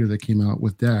 6-inch Snowspeeder that came out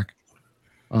with Dak.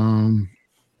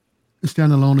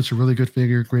 Standalone, it's a really good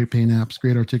figure, great paint apps,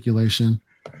 great articulation,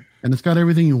 and it's got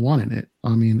everything you want in it. I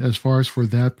mean, as far as for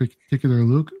that particular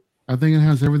Luke, I think it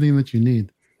has everything that you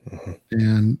need.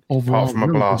 And overall, apart from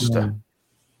a blaster.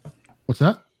 What's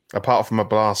that? Apart from a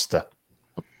blaster.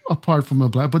 Apart from a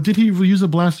blaster, but did he use a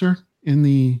blaster in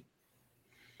the?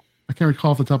 I can't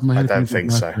recall off the top of my head. I don't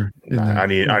think so. No,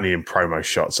 only in promo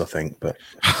shots, I think. But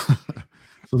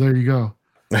so there you go.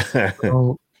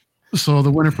 So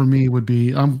the winner for me would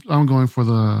be I'm going for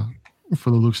the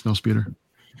Luke Snowspeeder.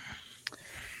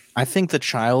 I think the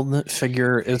child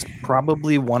figure is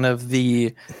probably one of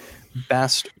the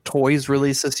best toys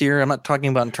released this year. I'm not talking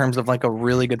about in terms of like a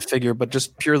really good figure, but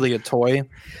just purely a toy.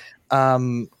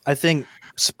 I think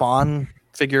Spawn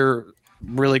figure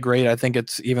really great. I think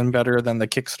it's even better than the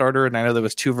Kickstarter, and I know there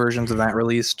was 2 versions of that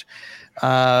released.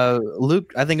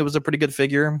 Luke, I think it was a pretty good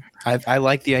figure. I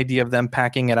like the idea of them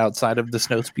packing it outside of the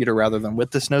Snowspeeder rather than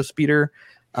with the Snowspeeder.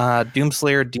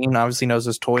 Doomslayer, Dean obviously knows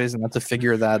his toys, and that's a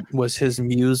figure that was his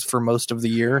muse for most of the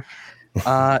year.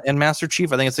 And Master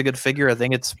Chief, I think it's a good figure. I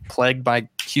think it's plagued by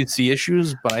QC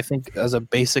issues, but I think as a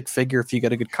basic figure, if you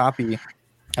get a good copy,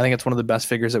 I think it's one of the best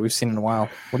figures that we've seen in a while.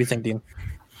 What do you think, Dean?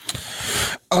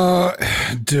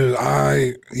 Dude,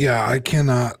 I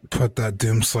cannot put that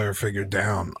Doomslayer figure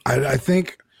down. I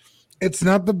think it's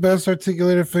not the best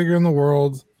articulated figure in the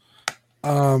world,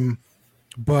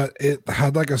 but it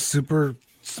had like a super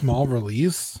small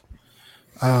release.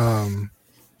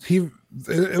 It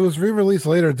was re-released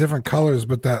later, different colors,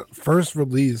 but that first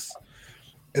release,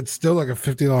 it's still like a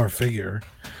 $50 figure.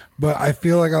 But I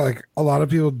feel like a lot of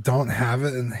people don't have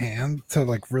it in hand to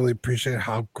like really appreciate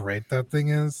how great that thing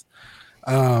is.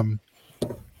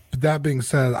 That being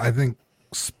said, I think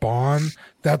Spawn,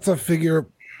 that's a figure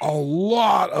a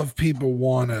lot of people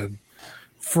wanted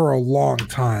for a long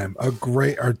time. A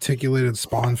great articulated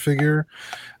Spawn figure.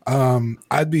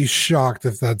 I'd be shocked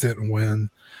if that didn't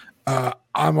win.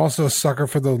 I'm also a sucker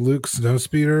for the Luke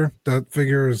Snowspeeder. That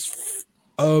figure is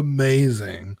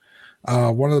amazing.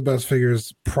 One of the best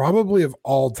figures probably of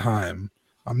all time.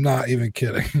 I'm not even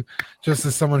kidding. Just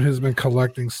as someone who's been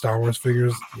collecting Star Wars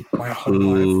figures my whole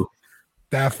life,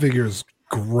 that figure is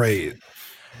great.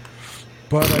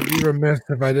 But I'd be remiss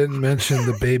if I didn't mention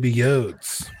the Baby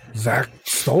Yodes. Zach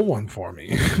stole one for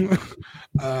me.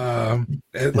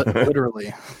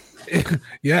 Literally.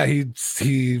 Yeah, he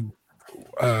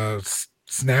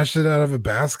snatched it out of a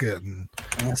basket. And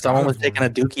someone was taking a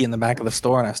dookie in the back of the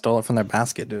store, and I stole it from their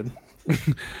basket, dude.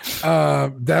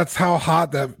 That's how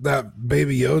hot that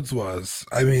Baby Yodes was.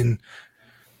 I mean,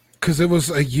 because it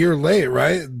was a year late,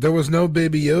 right? There was no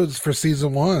Baby Yodes for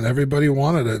season 1. Everybody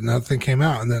wanted it, and nothing came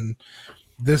out. And then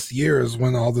this year is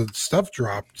when all the stuff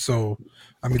dropped. So,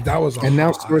 I mean, that was and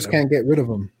now stores can't get rid of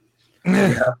them.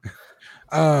 Yeah.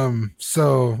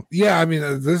 So yeah, I mean,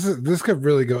 this could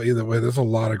really go either way. There's a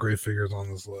lot of great figures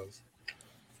on this list.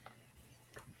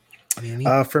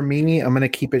 For me, I'm gonna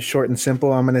keep it short and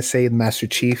simple. I'm gonna say Master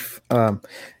Chief.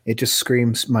 It just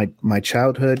screams my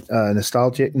childhood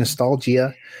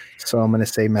nostalgia. So I'm gonna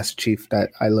say Master Chief. That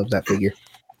I love that figure.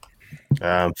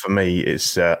 For me,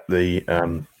 it's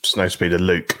the Snowspeeder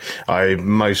Luke. I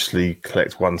mostly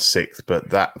collect 1/6, but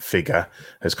that figure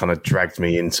has kind of dragged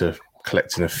me into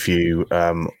collecting a few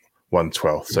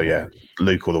 1/12. So yeah,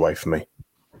 Luke all the way for me.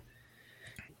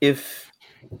 If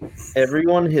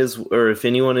everyone has, or if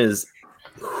anyone has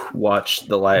watched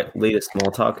the latest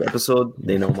Small Talk episode,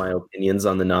 they know my opinions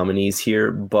on the nominees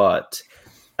here, but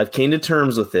I've came to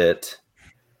terms with it.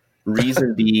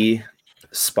 Reason B,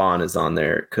 Spawn is on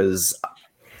there because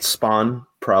Spawn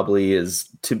probably is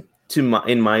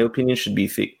in my opinion should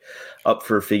be up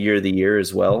for figure of the year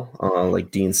as well.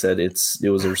 Like Dean said, it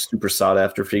was a super sought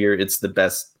after figure. It's the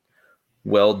best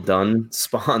well done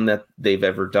Spawn that they've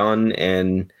ever done,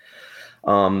 and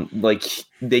like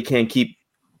they can't keep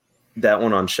that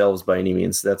one on shelves by any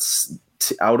means. That's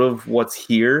out of what's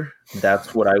here.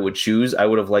 That's what I would choose. I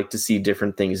would have liked to see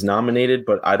different things nominated,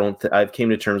 but I don't. I've came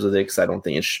to terms with it because I don't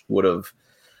think it would have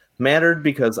mattered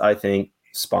because I think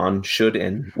Spawn should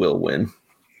and will win.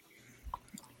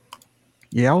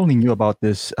 Yeah, I only knew about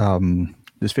this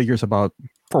figures about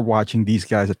for watching these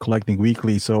guys at Collecting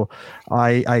Weekly. So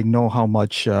I know how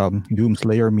much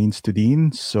Doomslayer means to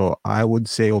Dean. So I would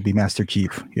say it'll be Master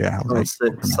Chief. Yeah,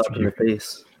 slap in the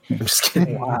face. I'm just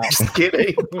kidding. Wow. Just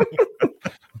kidding.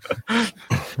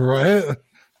 Right.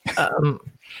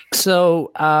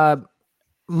 So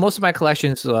most of my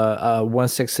collection is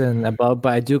 1/6 and above,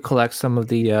 but I do collect some of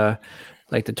the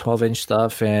like the 12-inch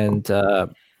stuff. And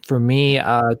for me,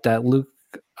 that Luke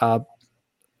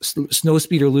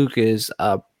Snowspeeder Luke is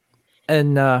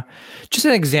and just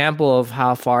an example of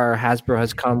how far Hasbro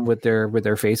has come with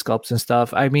their face sculpts and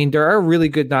stuff. I mean, there are really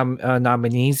good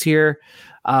nominees here.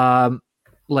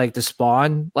 Like the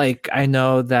Spawn, like I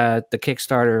know that the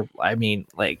Kickstarter, I mean,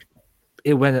 like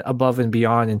it went above and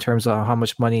beyond in terms of how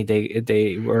much money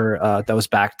they were that was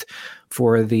backed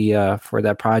for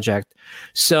that project.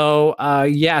 So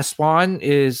yeah, Spawn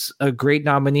is a great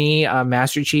nominee.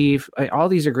 Master Chief, all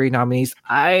these are great nominees.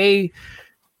 I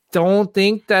don't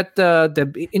think that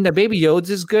the Baby Yodes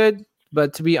is good,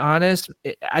 but to be honest,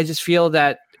 I just feel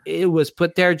that it was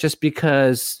put there just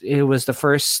because it was the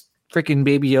first freaking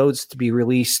Baby Yodes to be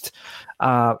released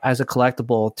as a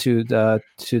collectible to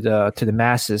the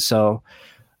masses. So,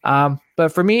 but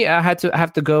for me, I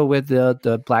have to go with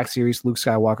the Black Series Luke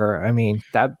Skywalker. I mean,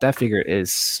 that figure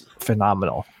is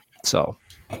phenomenal. So,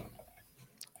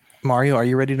 Mario, are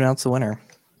you ready to announce the winner?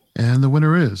 And the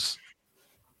winner is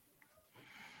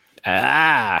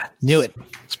knew it.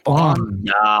 Spawn.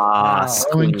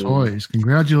 Selling toys.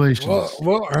 Congratulations.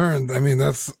 Well earned. I mean,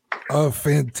 that's a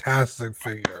fantastic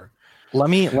figure. Let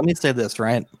me say this,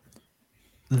 right?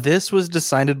 This was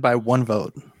decided by one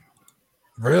vote.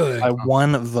 Really? By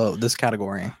one vote, this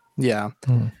category. Yeah.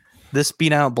 This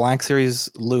beat out Black Series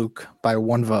Luke by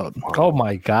one vote. Oh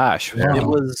my gosh. Yeah. It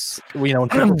was, you know, when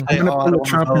people say, I'm "Oh, I gonna don't pull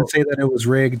Trump wanna and vote," say that it was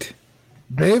rigged.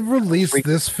 They've released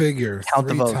this figure Count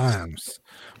the 3 votes. times.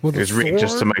 With It was rigged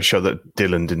just to make sure that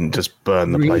Dylan didn't just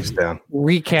burn the place down.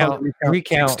 Recount.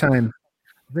 Next time.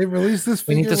 They released this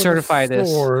We figure need to with a certify this.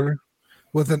 sword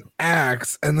with an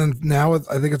axe, and then now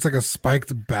I think it's like a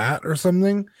spiked bat or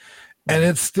something, and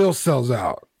it still sells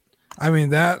out. I mean,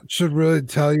 that should really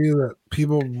tell you that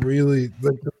people really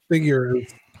like the figure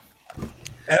is.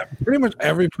 Pretty much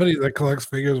everybody that collects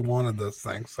figures wanted this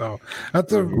thing, so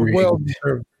that's a well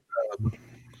deserved.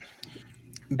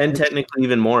 And technically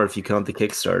even more if you count the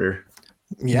Kickstarter.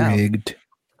 Yeah. Rigged.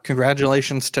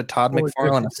 Congratulations to Todd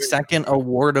McFarlane, a second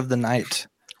award of the night.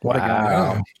 What a guy.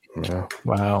 Wow. Yeah.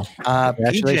 Wow.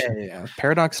 PJ,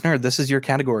 Paradox Nerd, this is your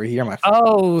category here, my friend.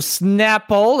 Oh,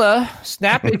 Snapola.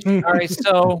 Snappage. All right,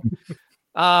 so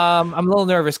I'm a little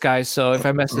nervous, guys. So if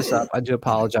I mess this up, I do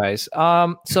apologize.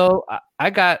 So I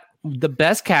got the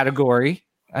best category.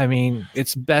 I mean,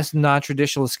 it's best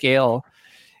non-traditional scale.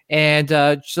 And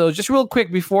so just real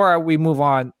quick before we move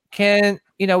on,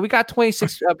 we got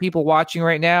 26 people watching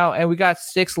right now, and we got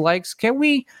 6 likes. Can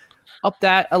we up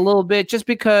that a little bit? Just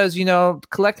because,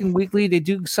 Collecting Weekly, they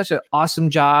do such an awesome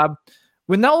job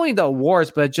with not only the awards,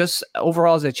 but just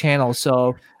overall as a channel.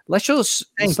 So let's show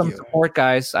some support,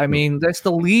 guys. I mean, that's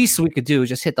the least we could do.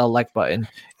 Just hit the like button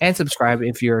and subscribe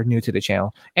if you're new to the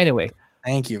channel. Anyway.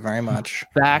 Thank you very much.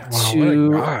 Back Wow, to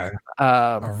what a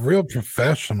guy. A real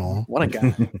professional. What a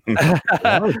guy.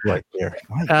 Right there.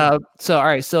 So all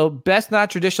right. So best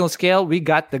not traditional scale, we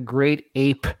got the Great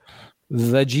Ape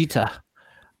Vegeta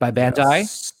by Bandai.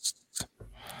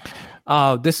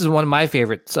 This is one of my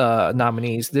favorite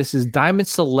nominees. This is Diamond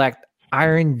Select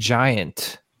Iron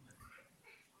Giant.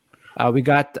 We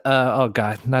got oh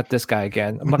god, not this guy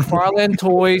again. McFarlane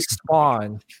Toys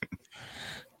Spawn.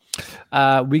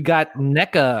 We got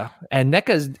NECA, and NECA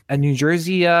is a New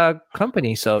Jersey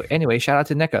company. So anyway, shout out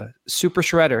to NECA. Super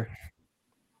Shredder.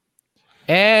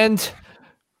 And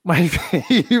my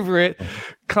favorite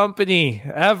company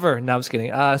ever. No, I'm just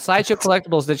kidding. Sideshow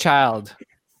Collectibles, The Child.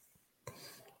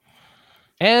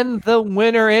 And the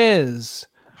winner is...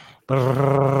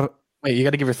 Wait, you got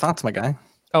to give your thoughts, my guy.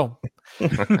 Oh.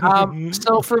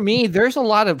 So for me, there's a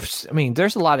lot of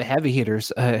heavy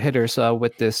hitters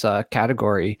with this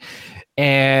category,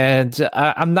 and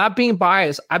I'm not being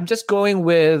biased. I'm just going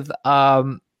with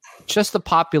just the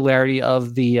popularity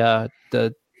of the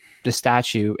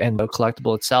statue and the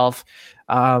collectible itself.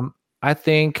 I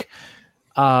think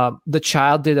The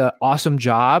Child did an awesome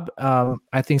job.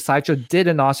 I think Sideshow did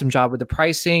an awesome job with the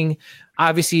pricing.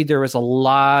 Obviously, there was a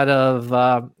lot of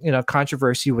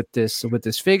controversy with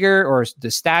this figure or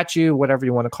the statue, whatever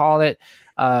you want to call it.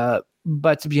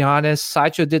 But to be honest,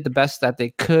 Sideshow did the best that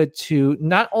they could to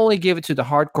not only give it to the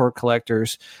hardcore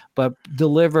collectors, but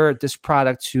deliver this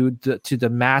product to the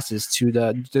masses, to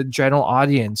the general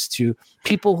audience, to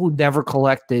people who never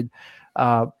collected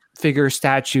figures,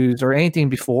 statues, or anything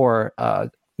before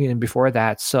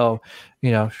that. So,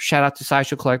 shout out to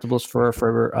Sideshow Collectibles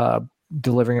for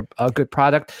delivering a good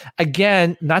product.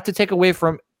 Again, not to take away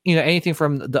from anything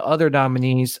from the other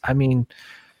nominees. I mean,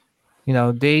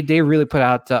 they really put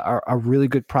out a really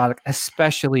good product,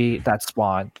 especially that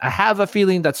Spawn. I have a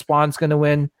feeling that Spawn's going to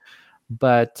win,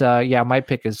 but my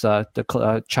pick is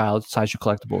the Child Sideshow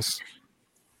Collectibles.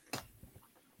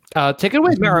 Take it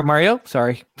away, Mario.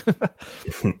 Sorry.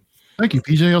 Thank you,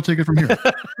 PJ. I'll take it from here.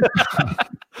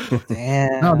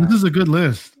 Damn. No, this is a good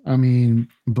list. I mean,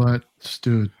 but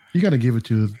dude, you got to give it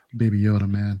to Baby Yoda,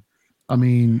 man. I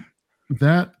mean,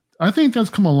 I think that's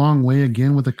come a long way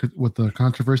again with the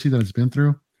controversy that it's been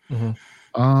through.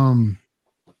 Mm-hmm.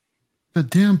 The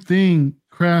damn thing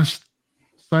crashed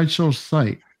Sideshow's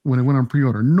site when it went on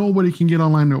pre-order. Nobody can get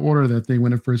online to order that thing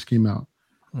when it first came out.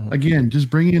 Mm-hmm. Again, just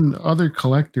bring in other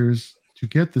collectors to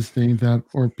get this thing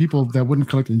or people that wouldn't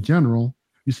collect in general.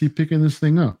 You see, picking this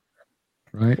thing up,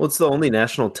 right? Well, it's the only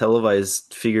national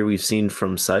televised figure we've seen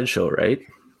from Sideshow, right?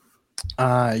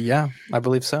 Yeah, I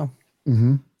believe so.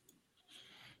 Mm-hmm.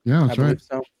 Yeah, that's right.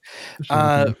 So.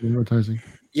 Advertising.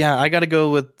 Yeah, I got to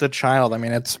go with The Child. I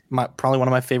mean, it's probably one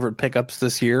of my favorite pickups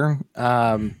this year.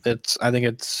 I think it's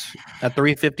at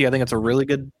 $350. I think it's a really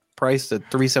good priced at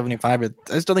 $375.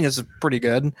 I still think it's pretty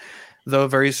good, though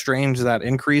very strange that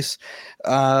increase.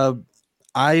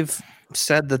 I've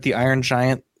said that the Iron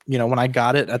Giant, when I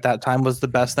got it at that time, was the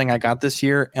best thing I got this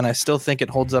year, and I still think it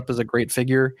holds up as a great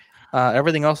figure.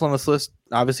 Everything else on this list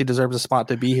obviously deserves a spot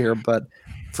to be here, but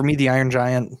for me, the Iron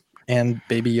Giant and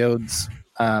Baby Yodes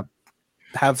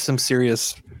have some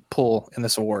serious pull in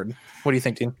this award. What do you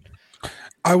think, Dean?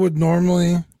 I would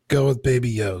normally go with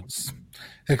Baby Yodes,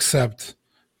 except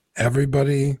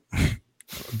everybody,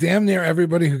 damn near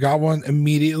everybody who got one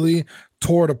immediately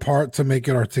tore it apart to make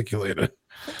it articulated.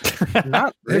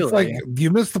 Not really. It's like you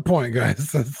missed the point,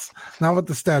 guys. That's not what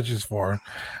the statue's for.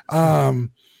 Yeah,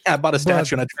 I bought a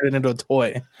statue and I turned it into a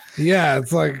toy. Yeah,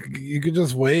 it's like you could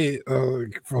just wait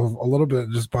for a little bit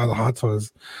and just buy the Hot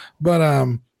Toys. But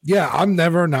yeah, I'm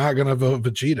never not gonna vote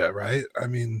Vegeta, right? I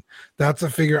mean, that's a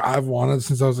figure I've wanted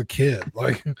since I was a kid.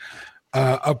 Like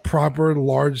a proper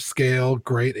large scale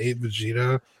grade 8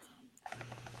 Vegeta.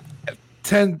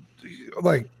 10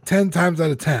 times out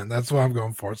of 10. That's what I'm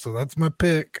going for. So that's my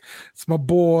pick. It's my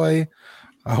boy.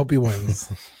 I hope he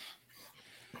wins.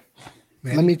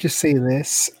 Let me just say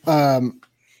this.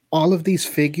 All of these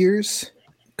figures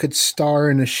could star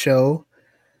in a show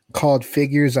called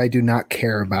Figures I Do Not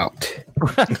Care About.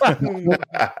 The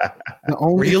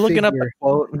only Were you looking up the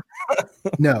quote?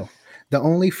 No. The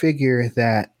only figure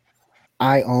that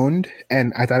I owned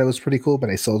and I thought it was pretty cool, but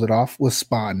I sold it off was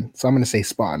Spawn. So I'm going to say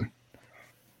Spawn.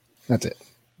 That's it.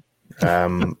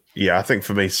 Yeah, I think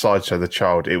for me, Sideshow the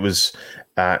Child, it was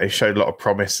it showed a lot of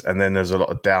promise, and then there's a lot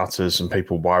of doubters and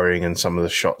people worrying, and some of the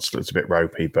shots looked a bit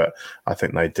ropey, but I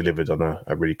think they delivered on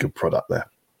a really good product there.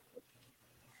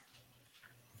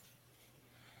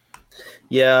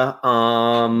 Yeah,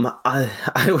 I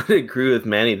would agree with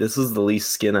Manny. This was the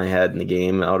least skin I had in the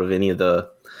game out of any of the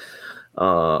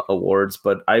awards,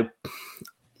 but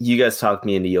you guys talked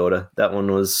me into Yoda. That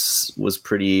one was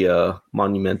pretty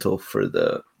monumental for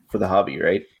the hobby,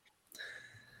 right?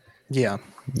 Yeah.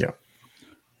 Yeah,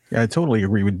 I totally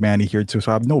agree with Manny here too.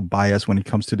 So I have no bias when it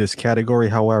comes to this category.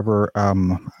 However, I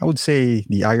would say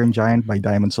the Iron Giant by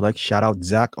Diamond Select. Shout out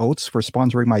Zach Oates for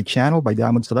sponsoring my channel by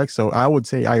Diamond Select. So I would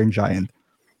say Iron Giant.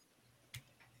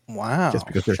 Wow. Just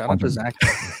because they're Shout out to sponsoring. Zach.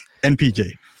 And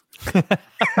PJ.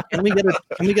 Can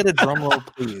we get a drum roll,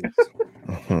 please?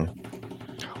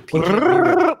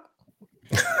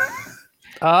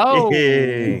 Oh,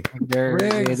 Hey. there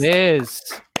Riggs. it is.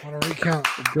 I want to recount.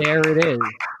 There it is.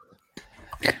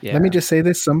 Yeah. Let me just say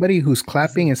this. Somebody who's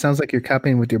clapping, it sounds like you're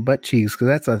clapping with your butt cheeks because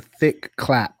that's a thick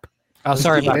clap. Oh,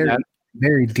 sorry about very, that.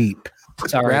 very deep.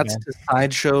 Sorry, Congrats man. to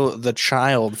Sideshow the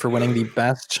Child for winning the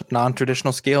best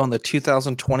non-traditional scale in the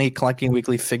 2020 Collecting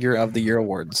Weekly Figure of the Year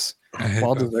Awards. I hate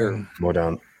Well that deserved. thing. Well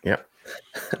done. Yeah.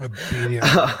 A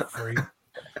BDM freak.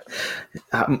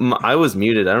 I was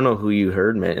muted. I don't know who you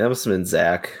heard, man. That must have been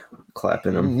Zach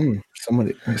clapping him.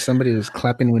 Somebody was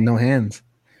clapping with no hands.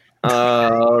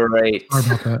 All right. Sorry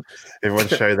about that. Everyone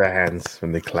show their hands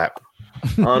when they clap.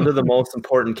 On to the most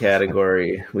important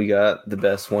category. We got the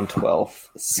best 1/12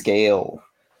 scale.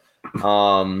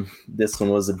 This one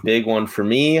was a big one for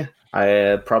me.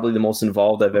 Probably the most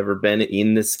involved I've ever been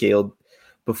in this scale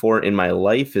before in my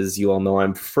life. As you all know,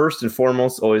 I'm first and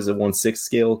foremost always a 1/6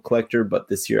 scale collector, but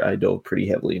this year I dove pretty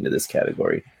heavily into this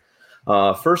category.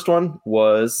 First one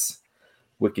was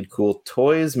Wicked Cool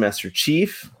Toys, Master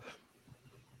Chief.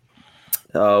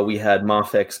 We had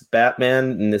Mafex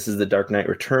Batman, and this is the Dark Knight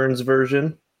Returns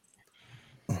version.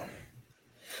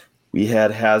 We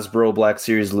had Hasbro Black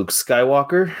Series Luke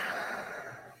Skywalker.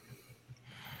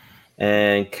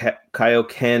 And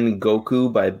Kaioken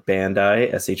Goku by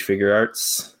Bandai, SH Figure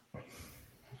Arts.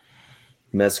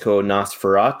 Mezco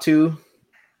Nosferatu.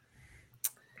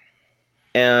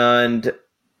 And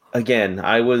again,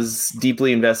 I was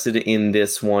deeply invested in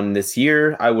this one this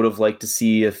year. I would have liked to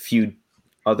see a few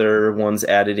other ones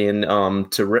added in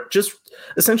to just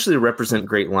essentially represent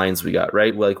great lines we got,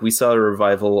 right? Like we saw a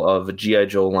revival of a G.I.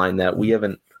 Joe line that we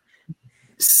haven't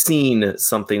seen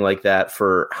something like that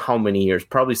for how many years?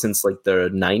 Probably since like the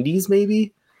 90s,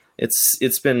 maybe.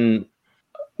 It's been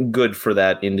good for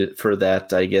that,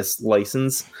 I guess,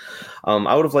 license.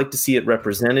 I would have liked to see it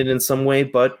represented in some way,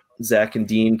 but Zach and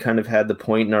Dean kind of had the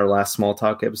point in our last Small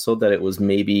Talk episode that it was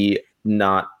maybe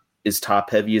not as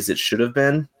top heavy as it should have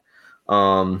been.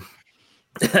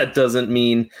 That doesn't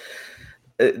mean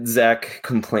Zach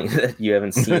complained that you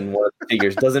haven't seen one of the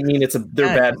figures. Doesn't mean they're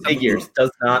bad figures. Does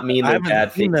not mean they're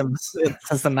bad seen them figures.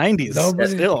 since the 90s. Nobody,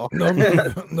 Still.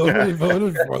 nobody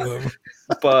voted for them.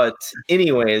 But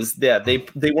anyways, yeah,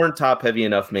 they weren't top heavy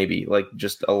enough, maybe like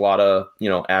just a lot of,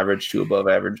 average to above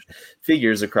average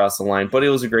figures across the line, but it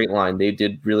was a great line. They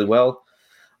did really well.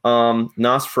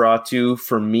 Nosferatu,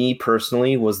 for me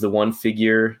personally, was the one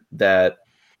figure that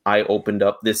I opened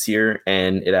up this year,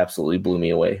 and it absolutely blew me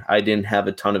away. I didn't have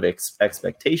a ton of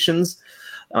expectations.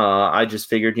 I just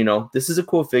figured, this is a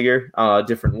cool figure,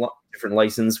 different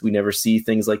license. We never see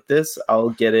things like this. I'll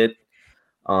get it.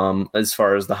 As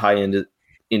far as the high end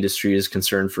industry is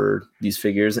concerned for these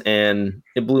figures, and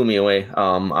it blew me away.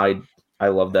 I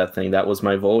love that thing. That was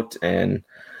my vote, and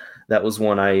that was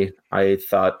one I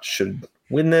thought should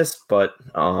win this, but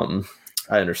I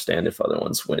understand if other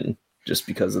ones win just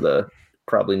because of the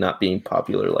probably not being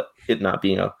popular, it not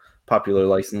being a popular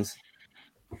license.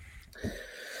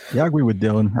 Yeah, I agree with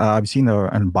Dylan. I've seen an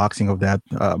unboxing of that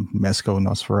Mezco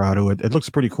Nosferatu. It looks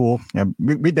pretty cool. Yeah,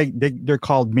 they're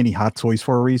called mini hot toys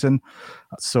for a reason.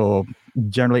 So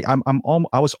generally, I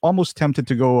was almost tempted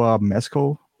to go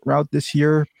Mezco route this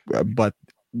year, but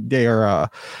they're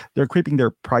creeping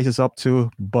their prices up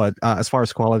too. But as far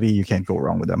as quality, you can't go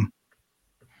wrong with them.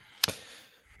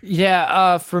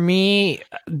 Yeah, for me,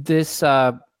 this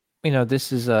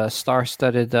this is a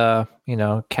star-studded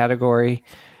category.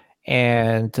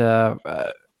 And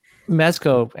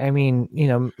Mezco, I mean,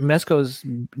 Mezco is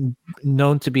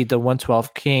known to be the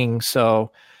 112 king.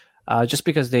 So just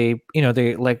because they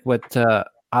like what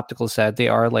Optical said, they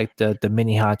are like the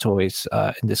mini hot toys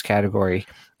in this category.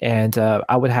 And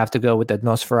I would have to go with the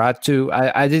Nosferatu.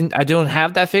 I don't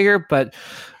have that figure, but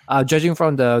judging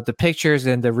from the pictures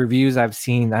and the reviews I've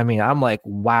seen, I mean, I'm like,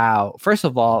 wow. First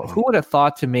of all, who would have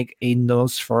thought to make a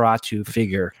Nosferatu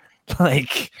figure?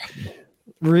 Like,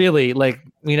 really,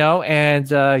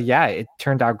 and it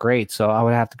turned out great. So I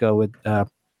would have to go with the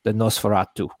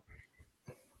Nosferatu.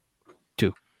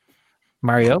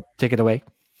 Mario, take it away.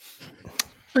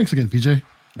 Thanks again, PJ.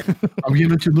 I'm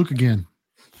giving it to Luke again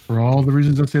for all the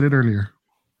reasons I stated earlier.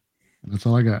 That's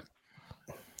all I got.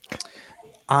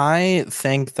 I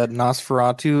think that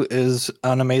Nosferatu is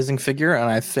an amazing figure, and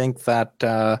I think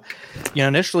that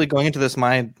initially going into this,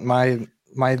 my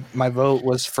vote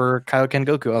was for Kaioken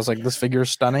Goku. I was like, this figure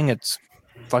is stunning. It's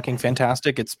fucking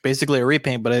fantastic. It's basically a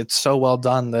repaint, but it's so well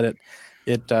done that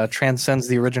it transcends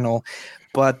the original.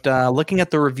 But looking at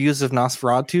the reviews of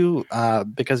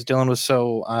Nosferatu, because Dylan was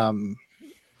so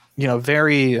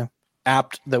very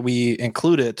apt that we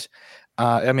include it,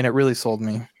 I mean, it really sold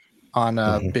me on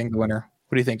being the winner.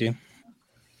 What do you think, Dean?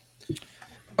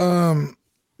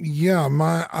 Yeah,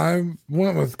 I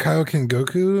went with Kaioken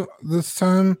Goku this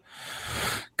time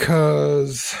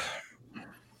because,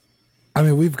 I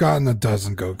mean, we've gotten a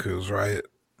dozen Gokus, right?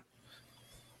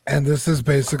 And this is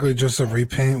basically just a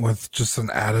repaint with just an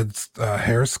added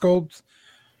hair sculpt.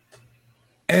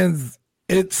 And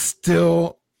it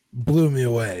still blew me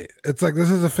away. It's like,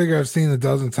 this is a figure I've seen a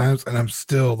dozen times, and I'm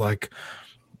still like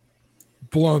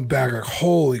blown back. Like,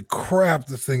 holy crap,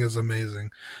 this thing is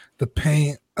amazing. The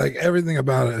paint, like everything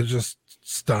about it is just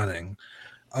stunning.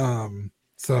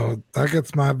 So that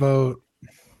gets my vote.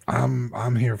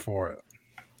 I'm here for it.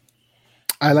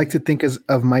 I like to think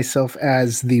of myself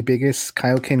as the biggest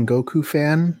Kaioken Goku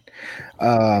fan.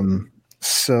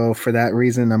 So for that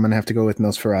reason, I'm gonna have to go with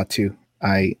Nosferatu.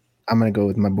 I'm gonna go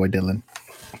with my boy Dylan.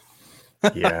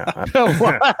 Yeah.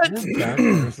 What?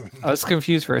 I was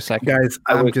confused for a second. Guys,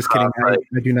 I'm just kidding. I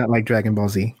do not like Dragon Ball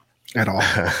Z at all.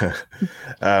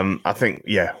 I think,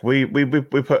 we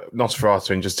put Nosferatu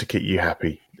in just to keep you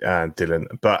happy,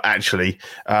 Dylan. But actually,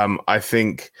 I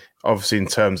think obviously in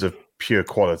terms of pure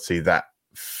quality, that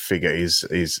figure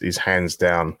is hands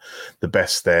down the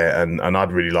best there, and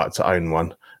I'd really like to own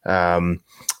one.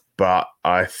 But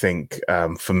I think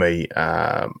for me,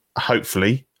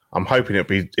 hopefully, I'm hoping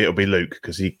it'll be Luke,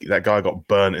 because that guy got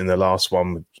burnt in the last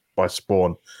one by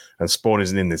Spawn, and Spawn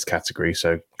isn't in this category.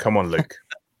 So come on, Luke.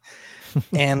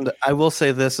 And I will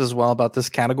say this as well about this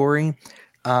category.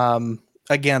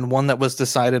 Again, one that was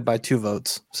decided by 2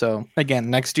 votes. So again,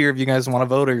 next year, if you guys want to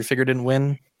vote or your figure didn't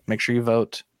win, make sure you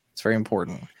vote. It's very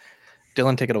important.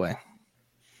 Dylan, take it away.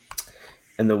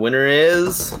 And the winner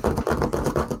is...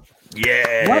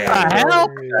 Yeah. What the hell?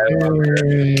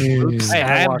 Hey,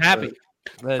 I'm happy.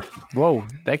 But whoa,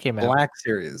 that came out. Black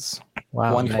Series.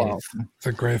 Wow, 112. nice. It's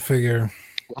a great figure.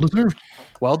 Well deserved.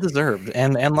 Well deserved.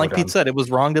 And like Pete said, it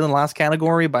was wronged in the last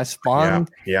category by Spawn.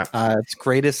 Yeah. Its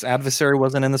greatest adversary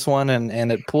wasn't in this one,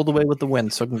 and it pulled away with the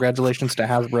win. So congratulations to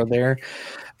Hasbro there.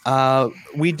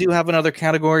 We do have another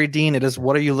category, Dean. It is,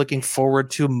 what are you looking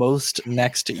forward to most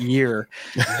next year?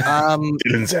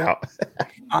 Dylan's out.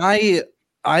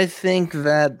 I think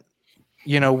that,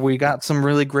 we got some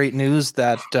really great news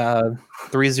that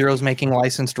 3-0 is making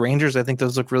licensed Rangers. I think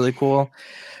those look really cool.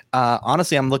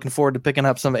 Honestly, I'm looking forward to picking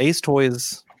up some Ace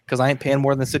Toys because I ain't paying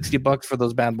more than $60 for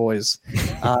those bad boys.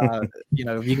 You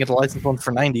know, if you can get the license ones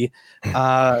for 90.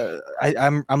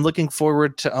 I'm looking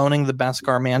forward to owning the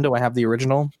Beskar Mando. I have the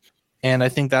original, and I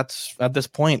think that's at this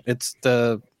point it's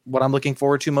what I'm looking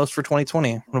forward to most for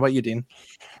 2020. What about you, Dean?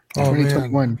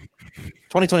 2021.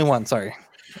 2021. Sorry,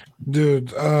 Dude,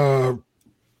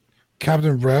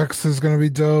 Captain Rex is gonna be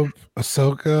dope.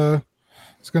 Ahsoka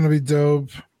is gonna be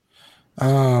dope.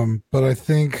 But I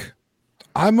think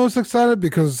I'm most excited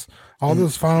because all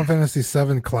those Final Fantasy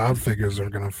VII Cloud figures are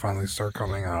gonna finally start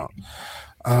coming out.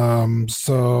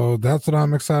 So that's what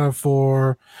I'm excited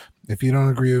for. If you don't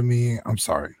agree with me, I'm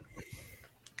sorry.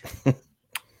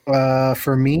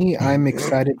 For me, I'm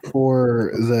excited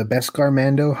for the Beskar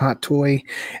Mando hot toy,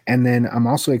 and then I'm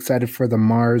also excited for the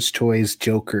Mars Toys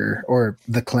Joker or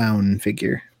the clown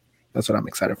figure. That's what I'm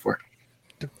excited for.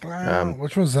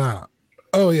 Which was that?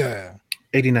 Oh yeah.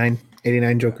 89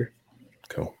 Joker.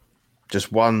 Cool.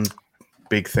 Just one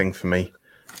big thing for me.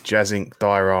 Jazink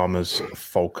Diorama's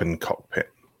Falcon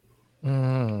cockpit.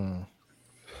 Isn't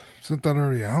that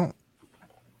already out?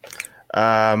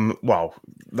 Well,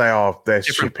 they're different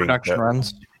shipping. production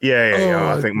runs. Yeah.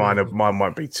 Oh, I think mine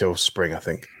might be till spring, I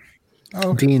think.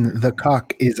 Oh, Dean, the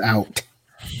cock is out.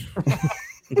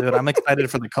 Dude, I'm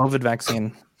excited for the COVID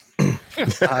vaccine.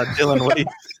 Dylan, what do you?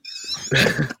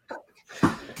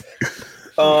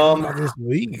 not this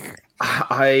week.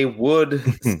 I would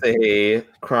say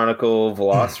Chronicle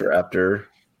Velociraptor.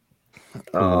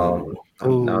 Now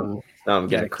I'm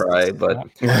gonna cry, but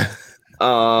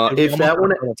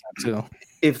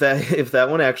if that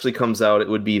one actually comes out, it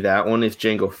would be that one. If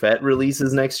Jango Fett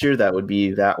releases next year, that would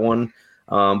be that one.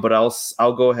 But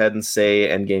I'll go ahead and say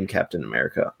Endgame Captain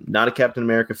America. Not a Captain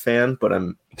America fan, but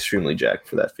I'm extremely jacked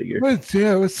for that figure. But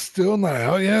yeah, it's still not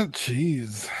out yet.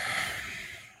 Jeez.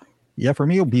 Yeah, for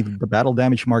me, it'll be the Battle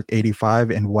Damage Mark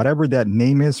 85 and whatever that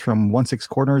name is from 1/6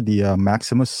 Corner, the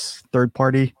Maximus third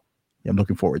party. Yeah, I'm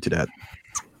looking forward to that.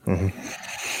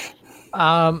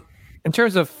 In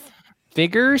terms of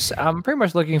figures, I'm pretty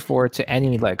much looking forward to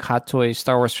any like Hot Toys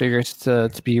Star Wars figures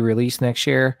to be released next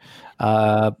year.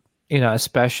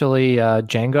 Especially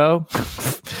Jango.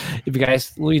 If you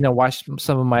guys watch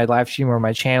some of my live stream or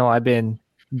my channel, I've been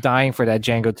dying for that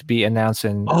Jango to be announced.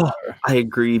 And I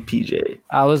agree, PJ.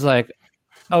 I was like,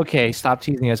 okay, stop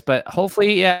teasing us. But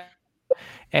hopefully, yeah.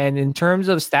 And in terms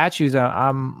of statues,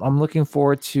 I'm looking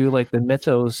forward to like the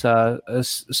Mythos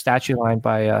statue line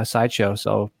by Sideshow.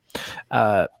 So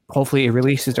hopefully it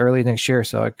releases early next year,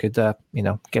 so I could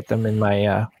get them in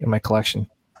my collection.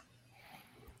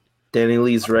 Danny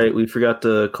Lee's right. We forgot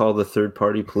to call the third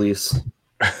party police.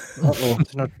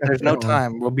 There's no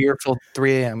time. We'll be here till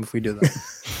 3 a.m. if we do that.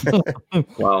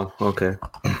 Wow. Okay.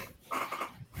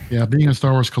 Yeah, being a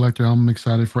Star Wars collector, I'm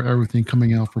excited for everything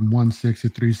coming out from 1/6 to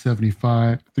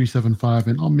 375,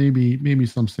 and maybe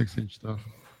some 6-inch stuff.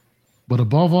 But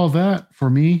above all that, for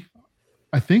me,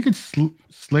 I think it's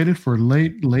slated for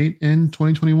late in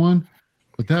 2021.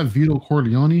 But that Vito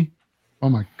Corleone, oh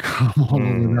my god, I'm all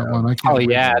over that one. I can't wait.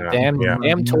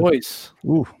 Damn toys.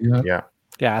 Ooh,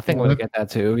 Yeah, I think we'll get that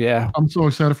too. Yeah, I'm so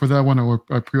excited for that one.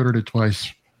 I pre-ordered it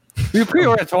twice. You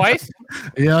pre-ordered twice?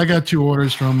 Yeah, I got 2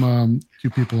 orders from 2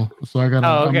 people, so I got.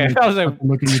 Oh, okay. I was like,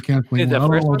 looking at the cancel. did the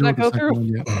first one not go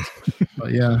through?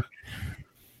 But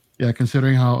yeah.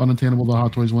 Considering how unattainable the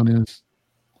Hot Toys one is,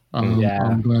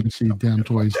 I'm glad to see Damn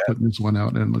Toys putting this one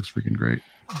out, and it looks freaking great.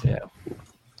 Yeah.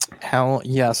 Hell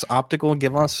yes, Optical.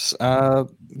 Give us the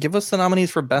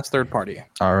nominees for best third party.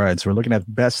 All right, so we're looking at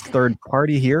best third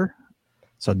party here.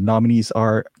 So nominees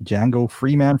are Django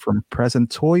Freeman from Present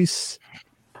Toys,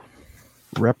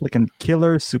 Replicant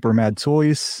Killer, Super Mad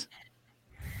Toys,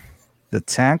 The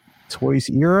Tank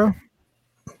Toys Era,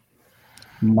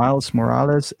 Miles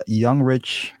Morales, Young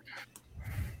Rich,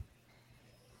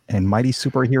 and Mighty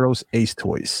Superheroes Ace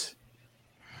Toys.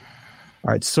 All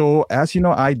right, so as you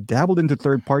know, I dabbled into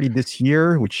third party this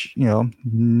year, which,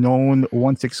 known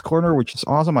 1/6 Corner, which is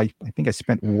awesome. I think I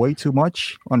spent way too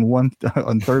much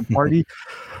on third party.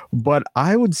 But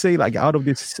I would say, like, out of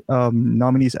these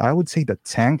nominees, I would say the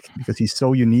Tank, because he's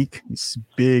so unique. He's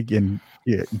big, and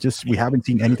we haven't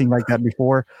seen anything like that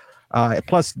before.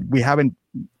 Plus, we haven't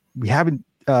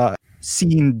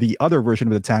seen the other version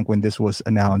of the Tank when this was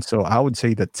announced. So I would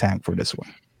say the Tank for this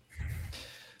one.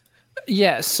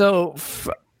 Yeah, so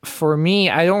for me,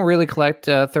 I don't really collect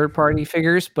third-party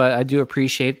figures, but I do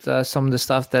appreciate some of the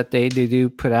stuff that they do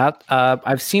put out.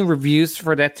 I've seen reviews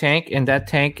for that Tank, and that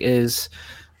Tank is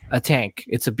a tank.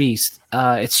 It's a beast.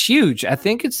 It's huge. I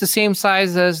think it's the same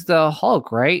size as the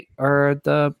Hulk, right? Or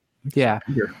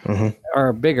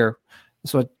or bigger.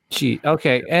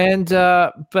 Okay, and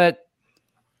but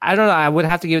I don't know. I would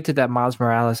have to give it to that Miles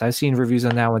Morales. I've seen reviews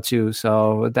on that one too.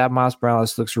 So that Miles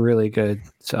Morales looks really good.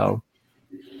 So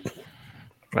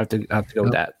I have to go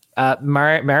with that.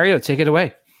 Mario, take it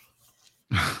away.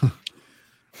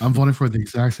 I'm voting for the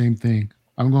exact same thing.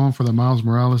 I'm going for the Miles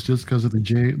Morales just because of the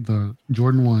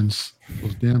Jordan 1s,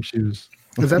 those damn shoes.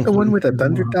 Is that the one with the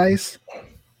thunder thighs?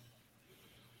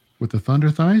 With the thunder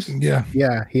thighs? Yeah.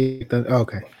 Yeah.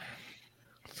 Okay.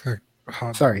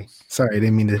 Sorry. I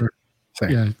didn't mean to.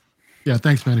 Sorry. Yeah.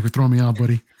 Thanks, Manny, for throwing me out,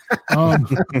 buddy.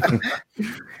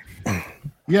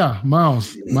 Yeah,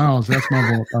 Miles. That's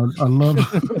my vote. I love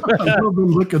the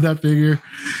look of that figure,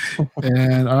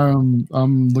 and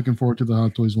I'm looking forward to the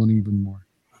Hot Toys one even more.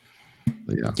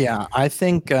 But yeah. I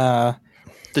think the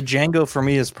Django for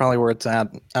me is probably where it's at.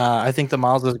 I think the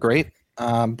Miles is great,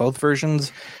 both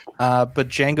versions, but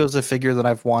Django's a figure that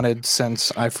I've wanted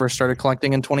since I first started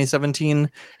collecting in 2017.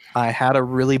 I had a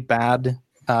really bad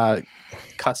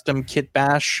custom kit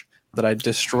bash that I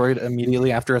destroyed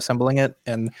immediately after assembling it,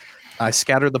 and I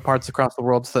scattered the parts across the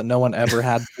world so that no one ever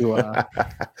had to.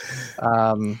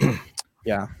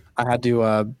 I had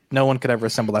to. No one could ever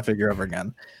assemble that figure ever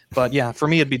again. But yeah, for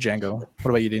me, it'd be Django. What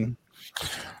about you, Dean?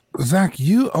 Zach,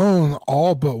 you own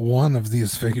all but one of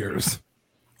these figures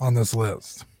on this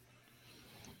list.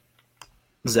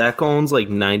 Zach owns like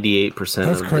 98%.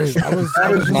 That's crazy. I was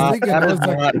just thinking.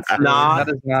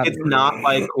 It's not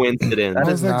by coincidence. That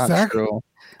is not true.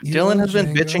 Dylan has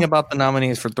been bitching about the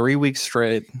nominees for 3 weeks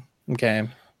straight. Okay,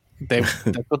 that's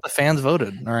what the fans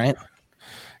voted. All right.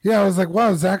 Yeah, I was like,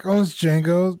 wow, Zach owns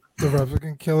Django, the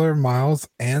Replicant Killer, Miles,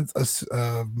 and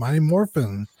Mighty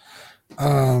Morphin.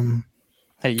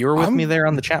 Hey, you were with me there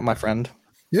on the chat, my friend.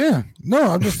 Yeah,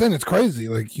 no, I'm just saying it's crazy.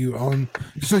 Like you own,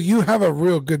 so you have a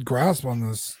real good grasp on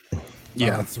this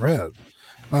thread.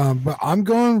 But I'm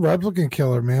going Replicant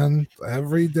Killer, man.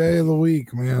 Every day of the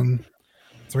week, man.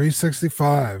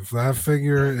 365. That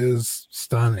figure is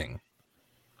stunning.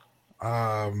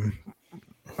 And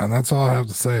that's all I have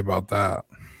to say about that.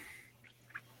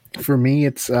 For me,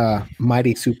 it's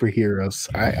Mighty Superheroes.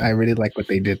 I really like what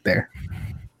they did there.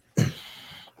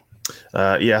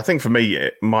 I think for me,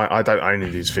 I don't own any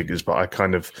of these figures, but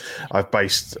I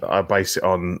base it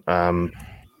on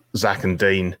Zach and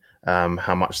Dean,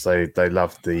 how much they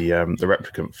love the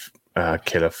Replicant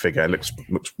Killer figure. It looks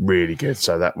really good,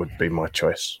 so that would be my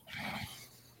choice.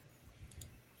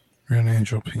 You're an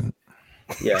angel, Pete.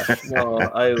 Yeah, no,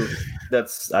 I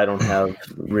don't have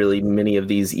really many of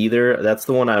these either. That's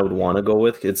the one I would want to go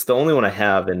with. It's the only one I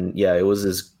have, and yeah, it was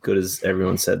as good as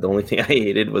everyone said. The only thing I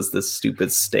hated was this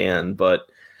stupid stand. But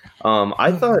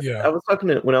I thought when I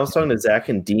was talking to Zach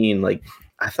and Dean, like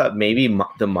I thought maybe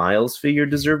the Miles figure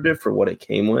deserved it for what it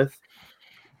came with.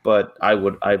 But I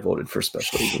voted for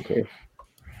Special Agent K.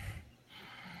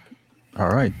 All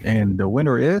right, and the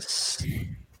winner is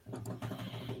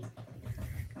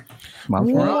Miles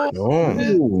Morales.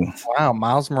 Oh. Wow,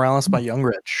 Miles Morales by Young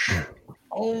Rich.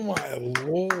 Oh my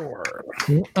lord!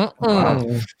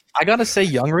 I gotta say,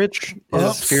 Young Rich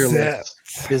is fearless.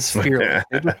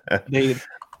 They've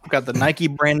got the Nike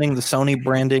branding, the Sony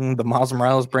branding, the Miles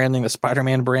Morales branding, the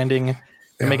Spider-Man branding.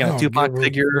 They're making a Tupac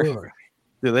figure.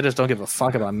 Dude, they just don't give a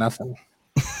fuck about nothing.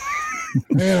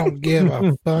 They don't give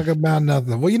a fuck about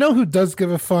nothing. Well, you know who does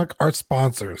give a fuck? Our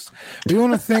sponsors. We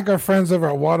want to thank our friends over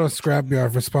at Watto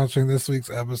Scrapyard for sponsoring this week's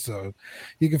episode.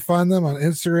 You can find them on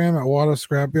Instagram at Watto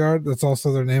Scrapyard. That's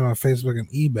also their name on Facebook and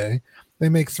eBay. They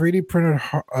make 3D printed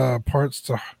parts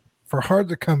for hard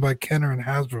to come by Kenner and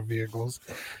Hasbro vehicles,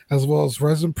 as well as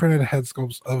resin printed head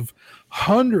sculpts of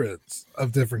hundreds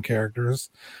of different characters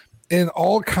in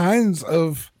all kinds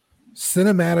of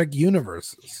cinematic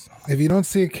universes. If you don't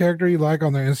see a character you like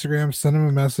on their Instagram, send them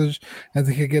a message and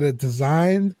they can get it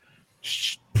designed,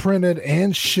 printed,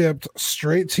 and shipped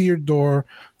straight to your door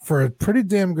for a pretty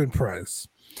damn good price.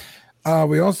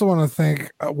 We also want to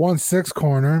thank 1/6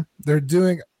 Corner. They're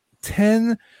doing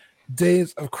 10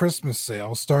 days of Christmas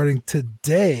sale starting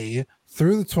today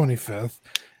through the 25th.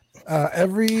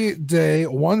 Every day,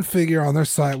 one figure on their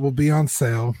site will be on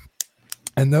sale.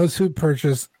 And those who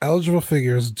purchase eligible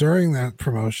figures during that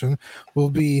promotion will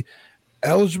be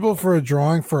eligible for a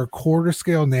drawing for a quarter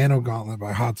scale Nano Gauntlet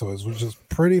by Hot Toys, which is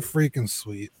pretty freaking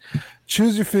sweet.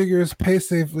 Choose your figures, pay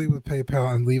safely with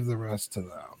PayPal, and leave the rest to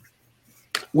them.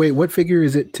 Wait, what figure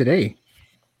is it today?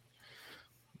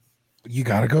 You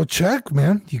gotta go check,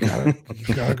 man. You gotta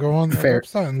go on the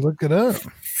website and look it up.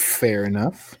 Fair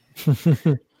enough.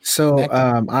 So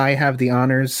I have the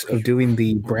honors of doing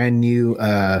the brand new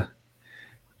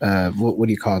what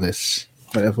do you call this?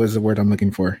 What was the word I'm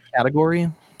looking for? Category.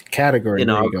 There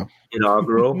you go.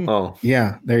 Inaugural. Oh,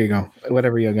 Yeah, there you go.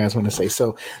 Whatever you guys want to say.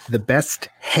 So the best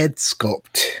head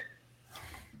sculpt.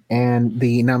 And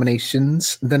the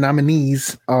nominees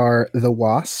are The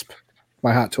Wasp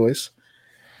by Hot Toys,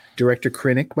 Director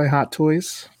Krennic by Hot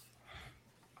Toys,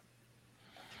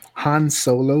 Han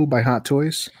Solo by Hot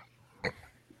Toys,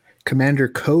 Commander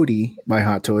Cody by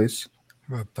Hot Toys,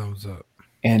 Thumbs up.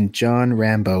 and John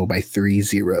Rambo by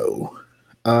 3-0.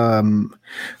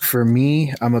 For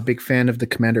me, I'm a big fan of the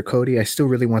Commander Cody. I still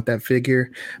really want that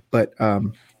figure, but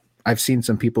I've seen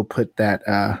some people put that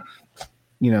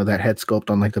that head sculpt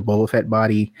on like the Boba Fett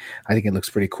body. I think it looks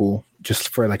pretty cool just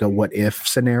for like a what if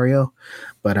scenario.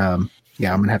 But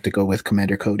yeah, I'm gonna have to go with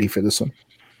Commander Cody for this one.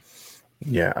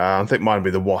 Yeah, I think mine would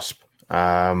be the Wasp.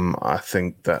 I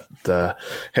think that the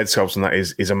head sculpt on that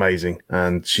is amazing,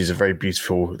 and she's a very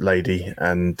beautiful lady.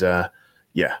 And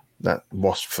yeah, that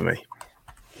Wasp for me.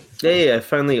 yeah, I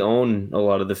finally own a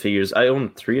lot of the figures. I own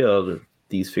 3 of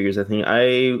these figures. I think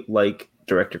I like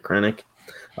Director Krennic.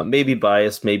 Maybe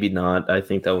biased, maybe not. I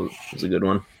think that was a good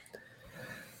one.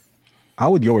 I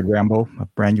would go with Rambo, a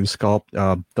brand new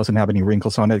sculpt. Doesn't have any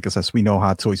wrinkles on it because, as we know,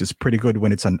 Hot Toys is pretty good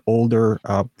when it's an older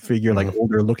figure, like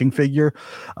older looking figure.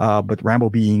 But Rambo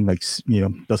being like,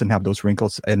 doesn't have those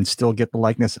wrinkles and still get the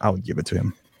likeness, I would give it to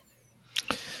him.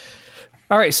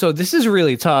 All right, so this is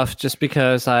really tough just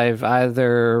because I've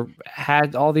either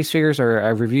had all these figures or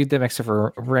I've reviewed them except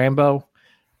for Rambo.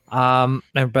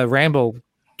 But Rambo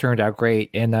turned out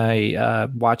great, and I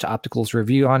watched Optical's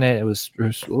review on it.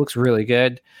 It looks really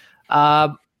good.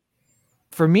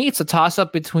 For me, it's a toss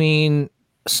up between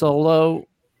Solo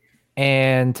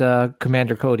and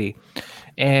Commander Cody,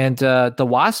 and the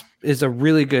Wasp is a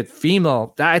really good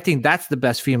female. I think that's the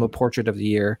best female portrait of the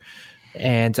year.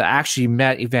 And I actually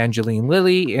met Evangeline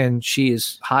Lilly, and she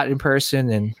is hot in person,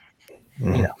 and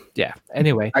yeah.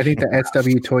 Anyway, I think the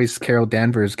SW Toys Carol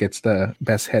Danvers gets the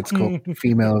best head sculpt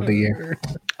female of the year.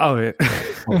 Oh, yeah.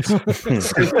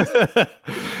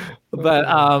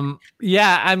 But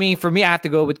yeah, I mean, for me, I have to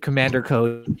go with Commander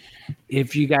Cody.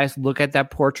 If you guys look at that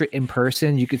portrait in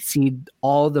person, you could see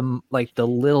all the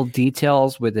little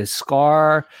details with his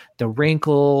scar, the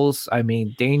wrinkles. I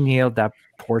mean, they nailed that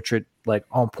portrait like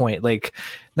on point. Like,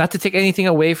 not to take anything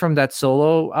away from that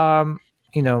Solo, Alden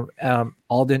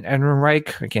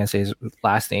Ehrenreich. I can't say his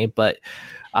last name, but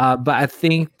I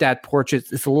think that portrait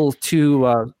is a little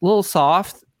too little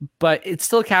soft, but it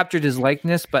still captured his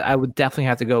likeness. But I would definitely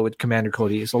have to go with Commander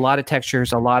Cody. It's a lot of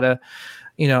textures, a lot of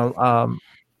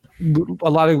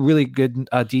really good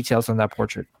details on that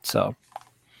portrait. So,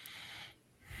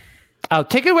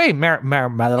 take it away,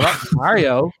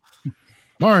 Mario.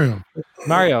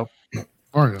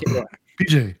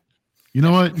 PJ, you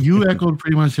know what? You echoed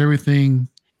pretty much everything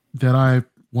that I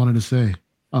wanted to say.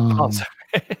 No,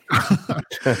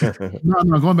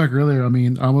 going back earlier, I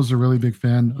mean, I was a really big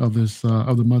fan of this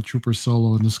of the Mud Trooper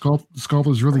Solo, and the sculpt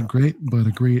was really great. But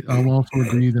I will also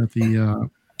agree that the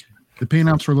paint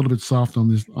apps were a little bit soft on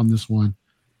this one.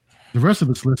 The rest of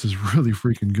this list is really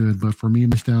freaking good, but for me,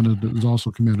 my standard is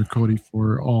also Commander Cody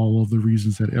for all of the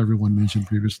reasons that everyone mentioned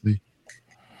previously.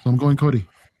 So I'm going Cody.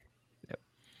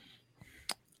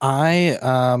 I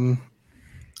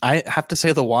have to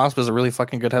say the Wasp is a really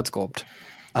fucking good head sculpt.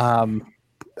 I'm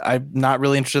not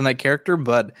really interested in that character,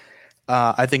 but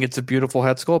I think it's a beautiful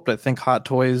head sculpt. I think Hot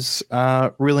Toys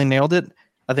really nailed it.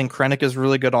 I think Krennic is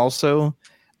really good also.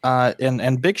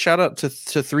 And big shout out to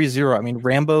 3-0. I mean,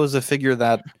 Rambo is a figure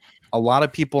that a lot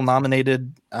of people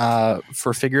nominated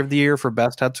for Figure of the Year for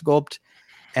Best Head Sculpt.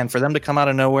 And for them to come out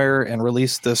of nowhere and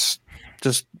release this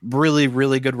just really,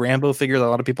 really good Rambo figure that a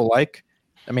lot of people like,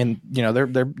 I mean,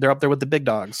 they're up there with the big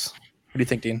dogs. What do you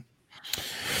think, Dean?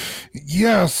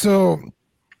 Yeah, so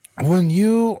when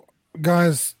you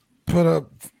guys put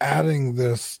up adding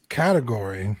this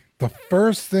category, the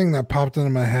first thing that popped into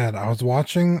my head, I was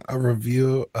watching a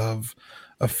review of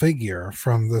a figure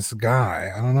from this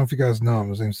guy. I don't know if you guys know him.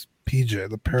 His name's PJ,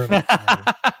 the Paradox.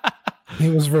 He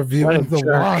was reviewing the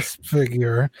Wasp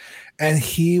figure, and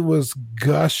he was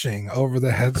gushing over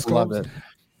the head sculpt.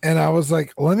 And I was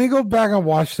like, let me go back and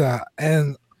watch that.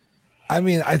 And I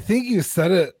mean, I think you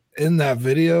said it in that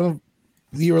video.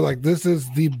 You were like, this is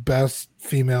the best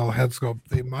female head sculpt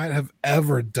they might have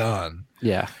ever done.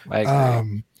 Yeah, I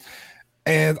agree.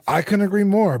 And I couldn't agree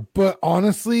more. But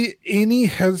honestly, any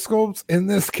head sculpts in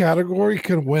this category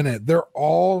can win it. They're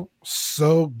all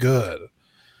so good.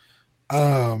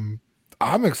 I'm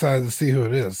excited to see who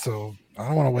it is. So I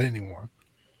don't want to wait anymore.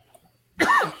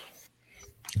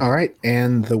 All right,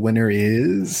 and the winner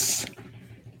is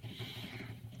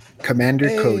Commander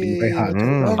Cody by Hot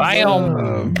Toys.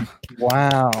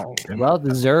 Wow, well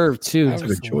deserved too. That's a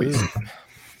good choice.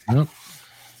 Yep.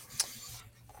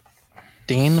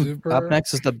 Dean, Super. up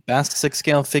next is the best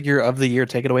 6-scale figure of the year.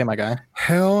 Take it away, my guy.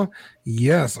 Hell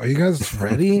yes. Are you guys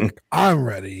ready? I'm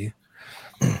ready.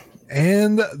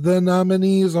 And the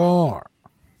nominees are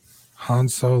Han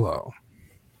Solo,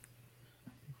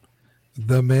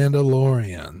 The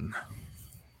Mandalorian,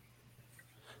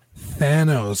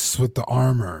 Thanos with the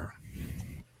armor,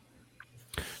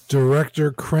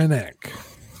 Director Krennic,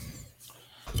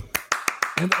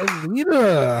 and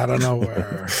Alita out of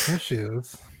nowhere. There she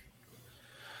is.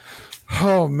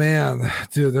 Oh man,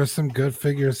 dude, there's some good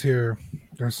figures here.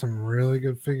 There's some really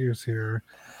good figures here.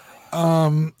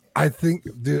 I think,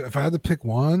 dude, if I had to pick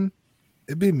one,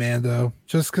 it'd be Mando,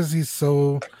 just because he's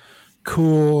so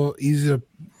cool, easy to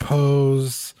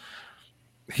pose.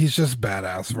 He's just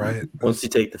badass, right? Once you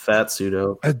take the fat suit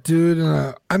out. A dude,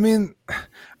 I mean,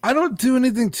 I don't do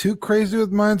anything too crazy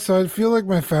with mine, so I feel like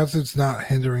my fat suit's not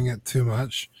hindering it too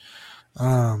much.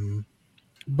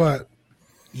 But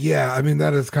yeah, I mean,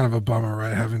 that is kind of a bummer,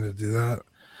 right? Having to do that.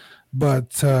 But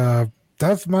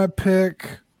that's my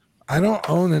pick. I don't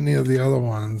own any of the other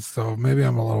ones, so maybe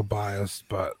I'm a little biased,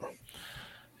 but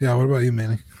yeah, what about you,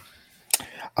 Manny?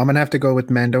 I'm gonna have to go with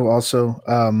Mando also.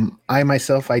 I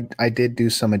myself, I did do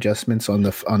some adjustments on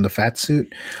the fat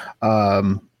suit,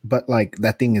 but like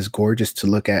that thing is gorgeous to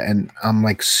look at, and I'm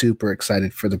like super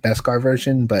excited for the Beskar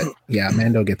version. But yeah,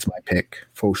 Mando gets my pick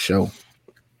for sure.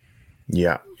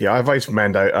 Yeah, I voted for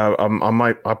Mando.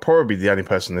 I'll probably be the only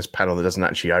person on this panel that doesn't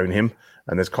actually own him,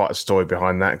 and there's quite a story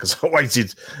behind that because I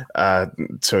waited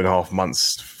 2.5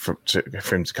 months for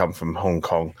him to come from Hong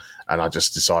Kong, and I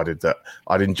just decided that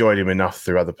I'd enjoyed him enough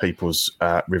through other people's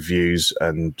reviews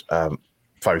and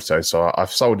photos, so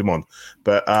I've sold him on.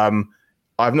 But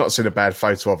I've not seen a bad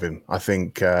photo of him. I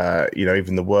think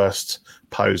even the worst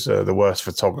poser, the worst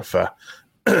photographer,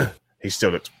 he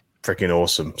still looks freaking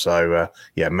awesome. So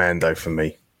yeah, Mando for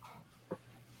me.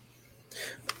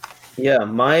 Yeah,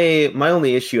 my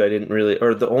only issue I didn't really,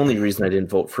 or the only reason I didn't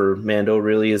vote for Mando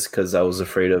really is because I was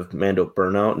afraid of Mando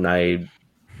burnout, and I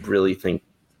really think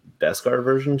Beskar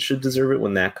version should deserve it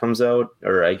when that comes out,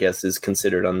 or I guess is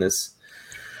considered on this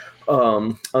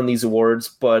on these awards.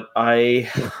 But I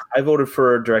voted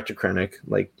for Director Krennic,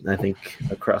 like I think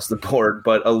across the board.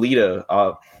 But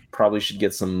Alita probably should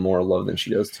get some more love than she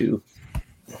does too.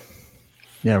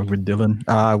 Yeah, with Dylan,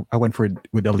 I went for it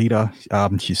with Alita.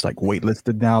 She's like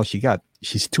waitlisted now.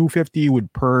 She's 250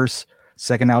 with purse,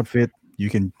 second outfit.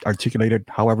 You can articulate it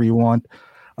however you want,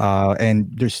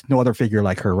 and there's no other figure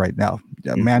like her right now.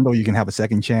 Mando, you can have a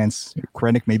second chance.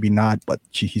 Krennic, maybe not, but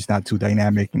he's not too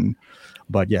dynamic.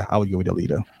 But yeah, I would go with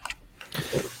Alita.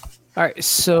 All right,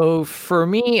 so for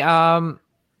me,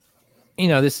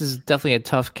 this is definitely a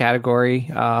tough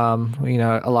category.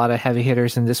 A lot of heavy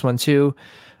hitters in this one too.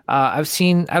 I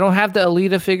don't have the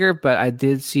Alita figure, but I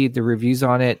did see the reviews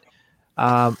on it.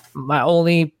 My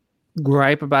only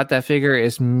gripe about that figure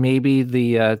is maybe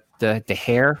the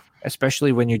hair,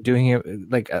 especially when you're doing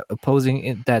it like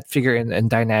posing that figure in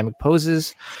dynamic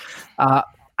poses.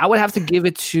 I would have to give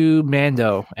it to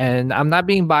Mando, and I'm not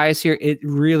being biased here. It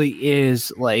really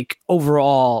is like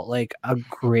overall like a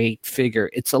great figure.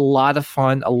 It's a lot of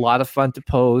fun to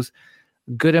pose,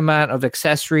 good amount of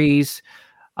accessories.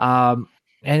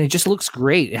 And it just looks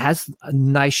great. It has a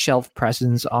nice shelf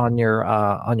presence on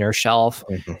your shelf,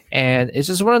 and it's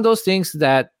just one of those things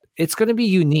that it's going to be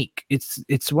unique.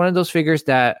 It's one of those figures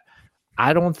that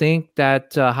I don't think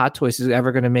that Hot Toys is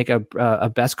ever going to make a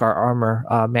Beskar armor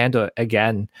Mando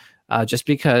again, just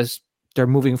because they're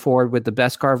moving forward with the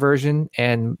Beskar version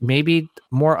and maybe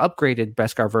more upgraded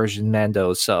Beskar version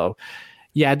Mando. So.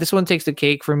 Yeah, this one takes the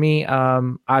cake for me.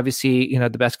 Obviously, the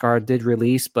Beskar did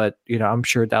release, but I'm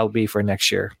sure that'll be for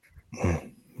next year.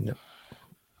 Yep.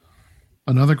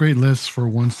 Another great list for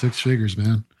 1/6 figures,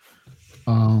 man.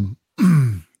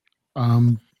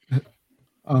 I'm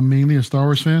mainly a Star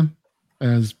Wars fan,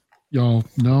 as y'all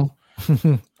know,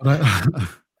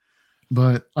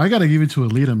 but I got to give it to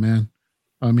Alita, man.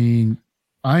 I mean,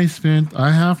 I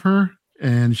have her,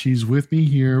 and she's with me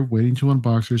here, waiting to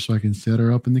unbox her so I can set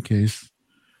her up in the case.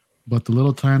 But the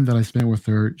little time that I spent with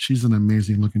her, she's an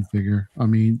amazing looking figure. I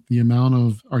mean, the amount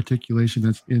of articulation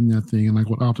that's in that thing, and like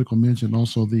what Optical mentioned,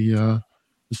 also the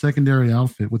secondary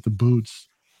outfit with the boots,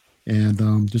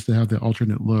 and just to have that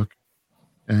alternate look,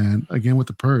 and again with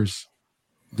the purse,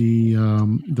 the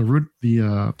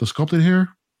sculpted hair.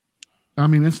 I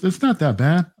mean, it's not that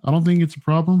bad. I don't think it's a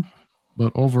problem,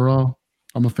 but overall,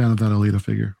 I'm a fan of that Alita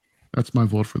figure. That's my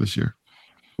vote for this year.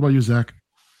 What about you, Zach?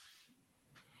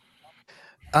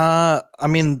 I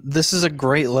mean, this is a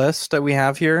great list that we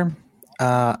have here.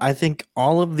 I think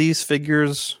all of these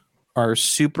figures are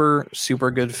super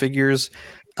good figures.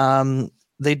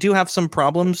 They do have some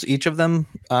problems, each of them.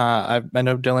 I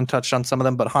know Dylan touched on some of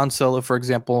them, but Han Solo, for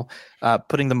example,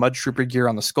 putting the Mud Trooper gear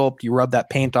on the sculpt, you rub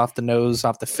that paint off the nose,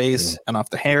 off the face, and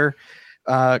off the hair.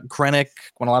 Krennic,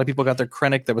 when a lot of people got their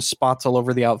Krennic, there was spots all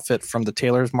over the outfit from the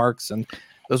tailor's marks, and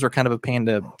those were kind of a pain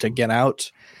to get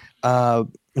out.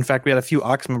 In fact, we had a few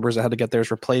Ox members that had to get theirs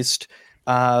replaced.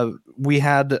 We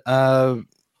had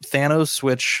Thanos,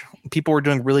 which people were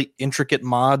doing really intricate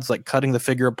mods, like cutting the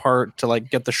figure apart to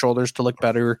like get the shoulders to look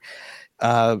better.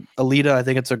 Alita, I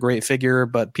think it's a great figure,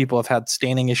 but people have had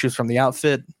staining issues from the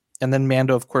outfit. And then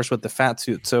Mando, of course, with the fat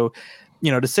suit. So,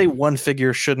 to say one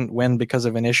figure shouldn't win because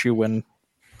of an issue when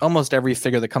almost every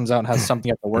figure that comes out has something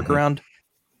you have to work around,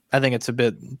 I think it's a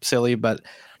bit silly. But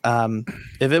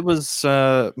if it was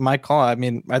my call, I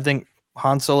mean, I think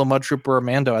Han Solo, Mud Trooper, or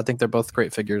Mando, I think they're both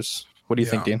great figures. What do you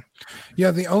think, Dean?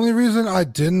 Yeah, the only reason I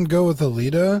didn't go with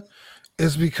Alita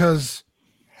is because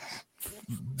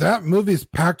that movie's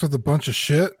packed with a bunch of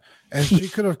shit, and she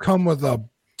could have come with a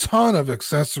ton of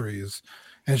accessories,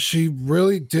 and she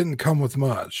really didn't come with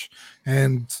much.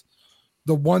 And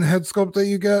the one head sculpt that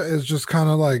you get is just kind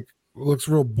of like looks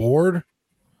real bored.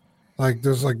 Like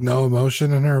there's like no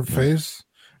emotion in her face.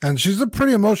 And she's a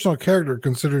pretty emotional character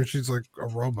considering she's like a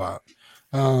robot.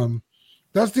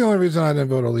 That's the only reason I didn't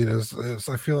vote Alita is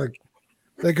I feel like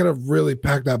they could have really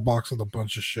packed that box with a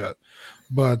bunch of shit.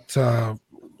 But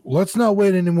let's not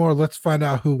wait anymore. Let's find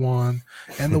out who won.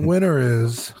 And the winner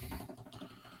is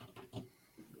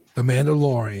The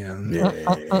Mandalorian. Yeah.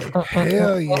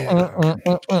 Hell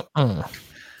yeah.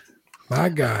 My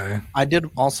guy. I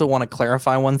did also want to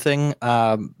clarify one thing.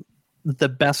 The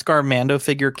Beskar Mando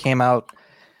figure came out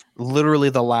literally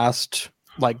the last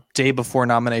day before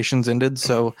nominations ended,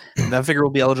 so that figure will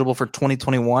be eligible for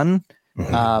 2021.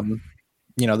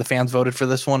 The fans voted for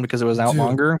this one because it was out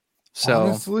longer. So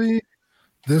honestly,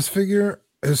 this figure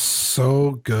is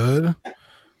so good.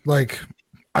 Like,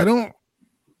 I don't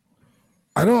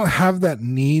have that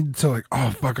need to like,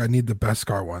 oh fuck, I need the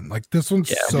Beskar one. Like this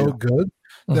one's good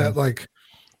that like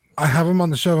I have him on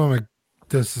the shelf. I'm like,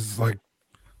 this is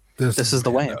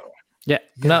the way. Yeah,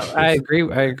 no, I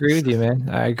agree. I agree with you, man.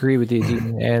 I agree with you,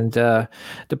 Dean. And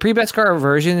the pre-Beskar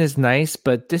version is nice,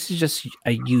 but this is just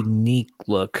a unique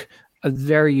look, a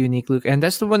very unique look, and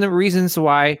that's one of the reasons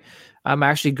why I'm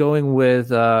actually going with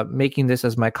making this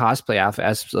as my cosplay outfit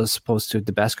as opposed to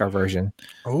the Beskar version.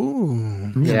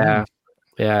 Oh, yeah.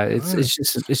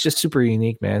 It's just super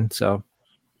unique, man. So,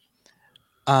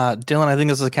 Dylan, I think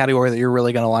this is a category that you're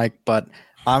really gonna like, but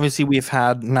obviously we've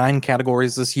had 9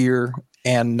 categories this year.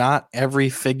 And not every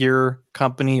figure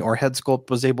company or head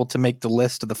sculpt was able to make the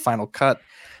list of the final cut.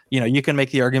 You can make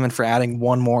the argument for adding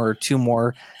 1 more or 2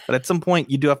 more, but at some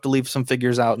point you do have to leave some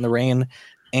figures out in the rain.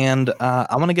 And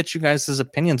I want to get you guys'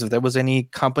 opinions if there was any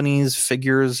companies,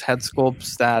 figures, head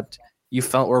sculpts that you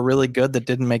felt were really good that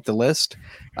didn't make the list.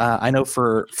 I know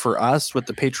for us with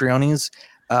the Patreonies,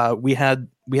 we had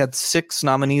 6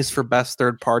 nominees for best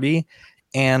third party,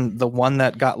 and the one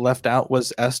that got left out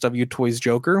was SW Toys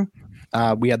Joker.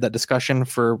 We had that discussion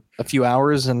for a few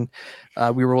hours, and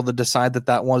we were able to decide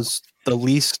that was the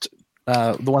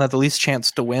one had the least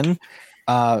chance to win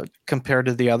compared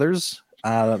to the others.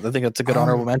 I think that's a good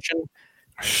honorable mention.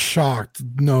 Shocked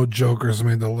no Jokers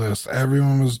made the list.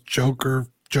 Everyone was Joker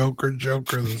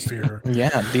this year.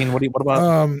 Yeah, Dean, what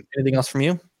about anything else from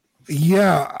you?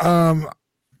 Yeah,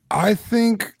 I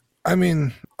think. I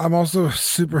mean, I'm also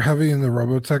super heavy in the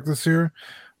Robotech this year,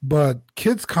 but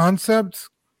Kids Concept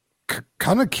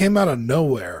kind of came out of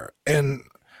nowhere and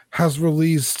has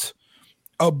released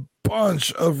a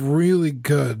bunch of really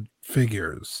good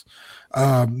figures.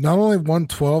 Not only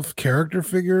 112 character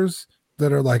figures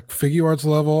that are like figure arts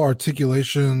level,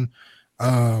 articulation,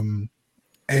 and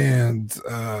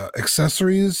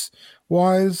accessories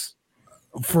wise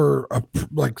for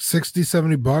like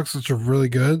 $60-$70, which are really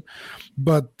good.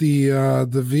 But the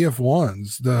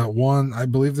VF1s, I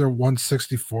believe they're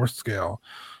 1/64 scale.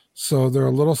 So they're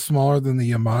a little smaller than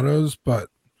the Yamatos, but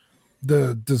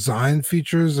the design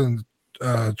features and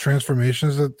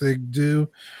transformations that they do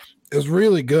is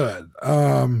really good.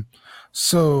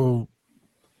 So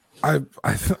I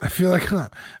feel like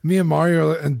me and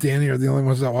Mario and Danny are the only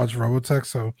ones that watch Robotech.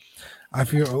 So I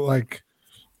feel like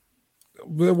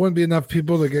there wouldn't be enough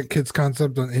people to get Kids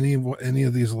Concept on any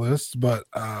of these lists. But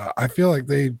I feel like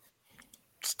they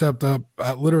stepped up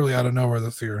literally out of nowhere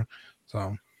this year.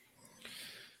 So.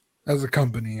 As a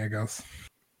company, I guess.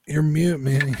 You're mute,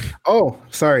 man. Oh,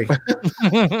 sorry.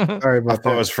 Sorry about that.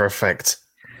 That was for effect.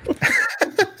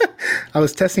 I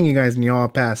was testing you guys and you all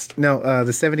passed. No,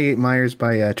 the 78 Myers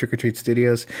by Trick or Treat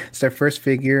Studios. It's their first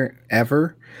figure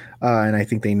ever, and I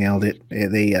think they nailed it.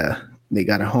 They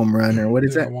got a home run, or what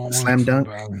is Yeah, I that? want one Slam so dunk.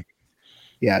 bad.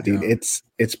 Yeah, dude, Yeah.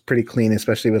 it's pretty clean,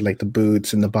 especially with like the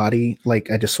boots and the body.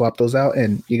 Like I just swapped those out,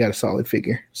 and you got a solid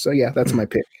figure. So yeah, that's my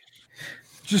pick.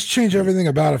 Just change everything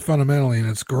about it fundamentally, and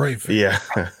it's great. Yeah.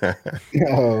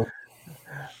 Oh,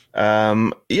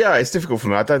 Yeah, it's difficult for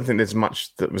me. I don't think there's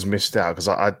much that was missed out because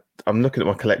I'm looking at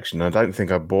my collection. And I don't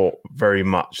think I bought very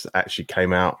much that actually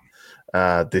came out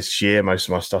this year. Most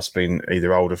of my stuff's been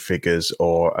either older figures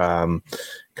or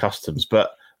customs.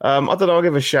 But I don't know. I'll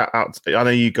give a shout out. I know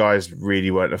you guys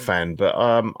really weren't a fan, but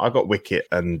I got Wicket,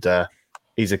 and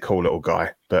he's a cool little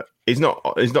guy. But he's not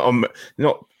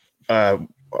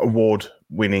award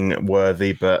winning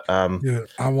worthy. But Yeah,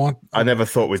 I never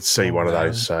thought we'd see one of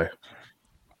those. So.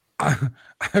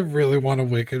 I really want a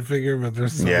Wicked figure, but they're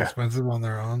so expensive on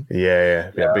their own. Yeah.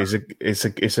 But it's a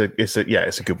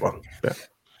good one. Yeah.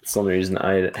 It's the only reason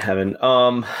I haven't.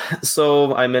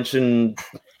 So I mentioned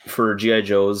for GI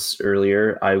Joes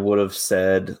earlier, I would have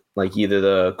said like either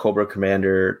the Cobra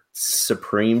Commander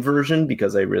Supreme version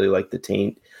because I really like the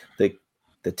paint. Really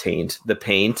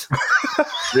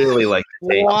like the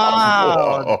paint.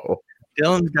 Wow. Whoa.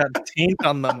 Dylan's got taint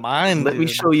on the mind. Let me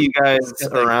dude. show you guys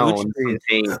Got that around gooch some grease.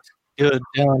 paint. Dude,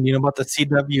 Dylan, you know about the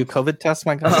CW COVID test?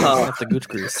 My God, that's the gooch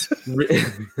grease.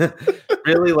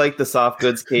 Really like the soft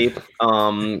goods cape.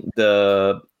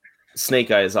 The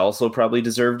Snake Eyes also probably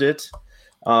deserved it.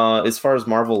 As far as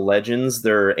Marvel Legends,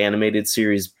 their animated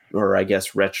series, or I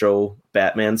guess retro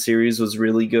Batman series, was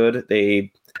really good.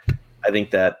 I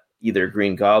think that either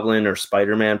Green Goblin or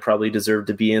Spider-Man probably deserved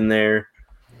to be in there.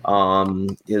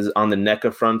 Is on the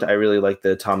NECA front, I really like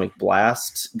the Atomic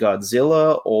Blast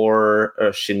Godzilla or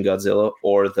Shin Godzilla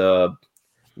or the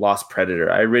Lost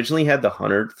Predator. I originally had the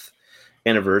 100th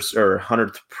anniversary or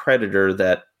 100th Predator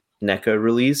that NECA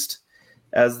released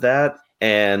as that,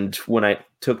 and when I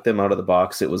took them out of the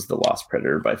box, it was the Lost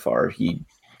Predator by far. He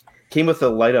came with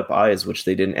the light up eyes, which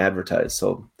they didn't advertise,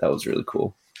 so that was really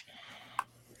cool.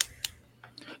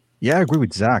 Yeah, I agree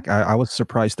with Zach. I was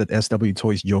surprised that SW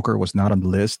Toys Joker was not on the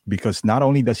list because not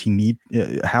only does he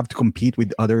have to compete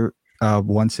with other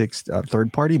 1/6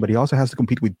 third party, but he also has to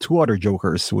compete with two other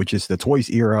Jokers, which is the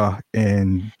Toys Era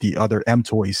and the other M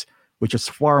Toys, which is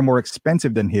far more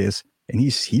expensive than his. And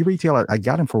he retailed. I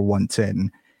got him for 110,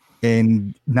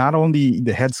 and not only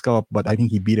the head sculpt, but I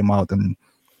think he beat him out in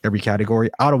every category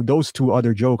out of those two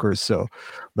other Jokers. So,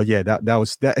 but yeah, that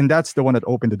was that, and that's the one that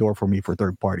opened the door for me for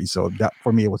third party. So that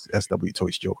for me it was SW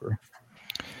Toys Joker.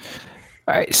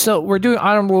 All right, so we're doing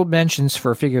honorable mentions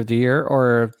for figure of the year,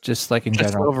 or just like in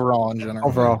Just general. overall, in general.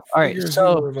 Overall, all right. Figures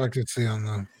So I would like to see on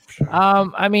the show.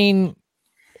 I mean,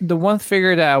 the one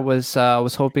figure that I was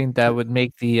hoping that would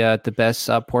make the best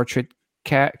portrait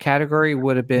category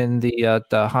would have been the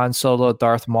Han Solo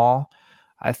Darth Maul.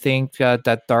 I think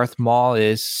that Darth Maul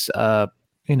is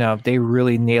they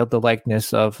really nailed the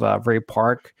likeness of Ray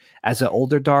Park as an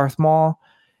older Darth Maul.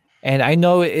 And I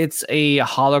know it's a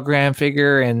hologram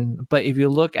figure, but if you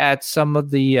look at some of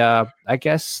the I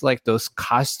guess like those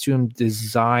costume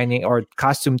designing or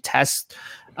costume test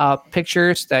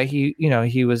pictures that he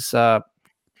was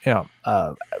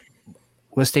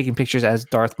taking pictures as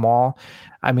Darth Maul.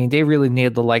 I mean, they really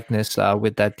nailed the likeness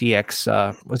with that DX.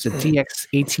 Was it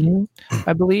DX18?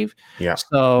 I believe. Yeah.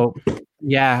 So,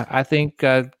 yeah, I think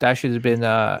that should have been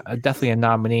definitely a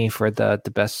nominee for the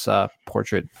best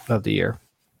portrait of the year.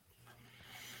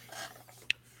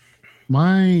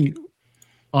 My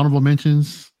honorable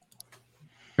mentions,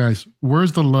 guys.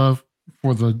 Where's the love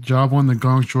for the Jawan, the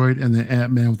Gong Droid, and the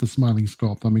Ant-Man with the smiling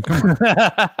sculpt? I mean, come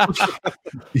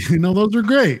on. Those are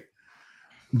great.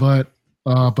 But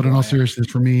in all seriousness,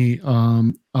 for me,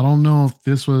 I don't know if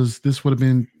this would have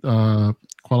been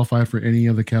qualified for any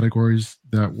of the categories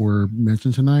that were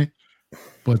mentioned tonight.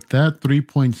 But that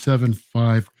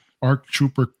 3.75 Arc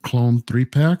Trooper Clone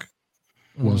 3-pack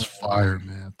was fire,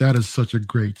 man. That is such a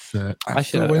great set. I'm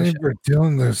still waiting for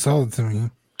Dylan to sell it to me.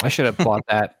 I should have bought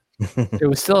that. It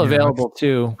was still available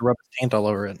too. Rub paint all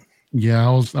over it. Yeah,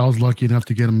 I was lucky enough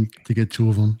to get two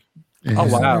of them. And, Oh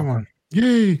wow!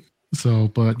 Yay! So,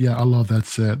 but yeah, I love that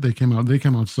set. They came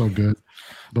out so good.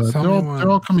 But Tell me they're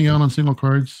all coming out on single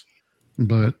cards.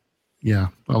 But yeah,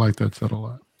 I like that set a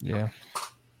lot. Yeah,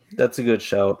 That's a good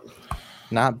shout.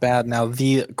 Not bad. Now,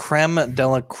 the creme de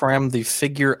la creme, the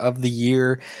figure of the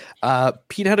year.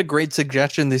 Pete had a great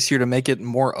suggestion this year to make it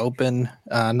more open,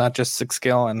 not just 6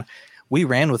 scale, and we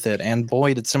ran with it. And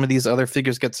boy, did some of these other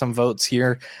figures get some votes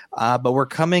here. But we're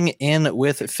coming in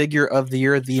with figure of the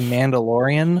year, the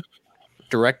Mandalorian.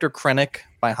 Director Krennic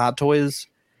by Hot Toys,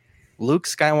 Luke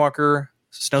Skywalker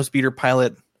Snowspeeder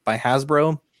Pilot by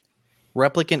Hasbro,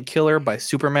 Replicant Killer by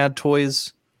Supermad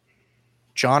Toys,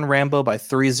 John Rambo by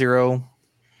 3-0,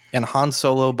 and Han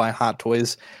Solo by Hot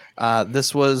Toys.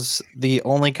 This was the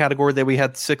only category that we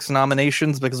had 6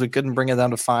 nominations because we couldn't bring it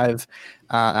down to 5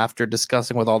 after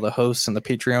discussing with all the hosts and the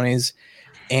Patreonies.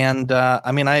 And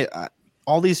I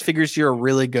all these figures here are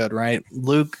really good, right?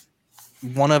 Luke,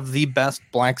 one of the best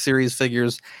Black Series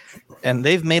figures, and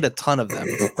they've made a ton of them,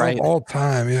 right? Of all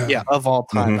time, yeah. Yeah, of all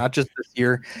time, not just this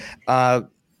year.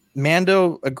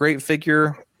 Mando, a great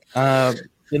figure.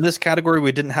 In this category,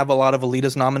 we didn't have a lot of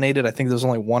Elitas nominated. I think there's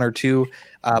only 1 or 2,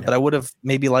 but I would have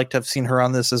maybe liked to have seen her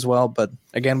on this as well. But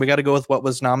again, we got to go with what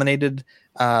was nominated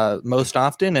most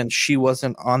often, and she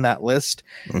wasn't on that list.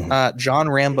 John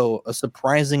Rambo, a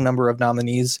surprising number of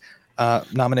nominations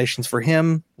for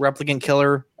him. Replicant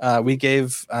Killer, we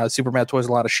gave Superman Toys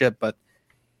a lot of shit, but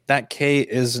that K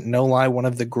is no lie one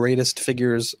of the greatest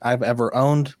figures I've ever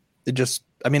owned.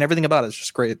 Everything about it is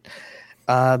just great.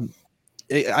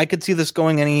 I could see this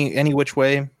going any which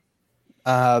way.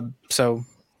 So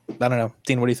I don't know.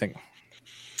 Dean, what do you think?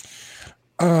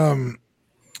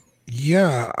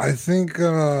 Yeah, I think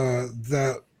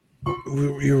that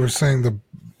you were saying the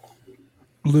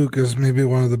Luke is maybe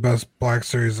one of the best Black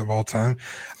Series of all time.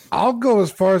 I'll go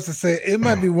as far as to say it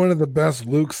might be one of the best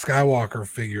Luke Skywalker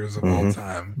figures of all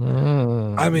time.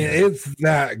 I mean, it's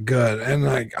that good.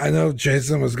 And I know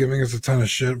Jason was giving us a ton of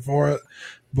shit for it,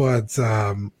 but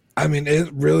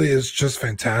it really is just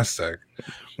fantastic.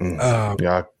 Yeah,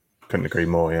 I couldn't agree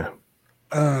more. Yeah.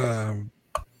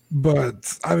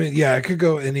 But it could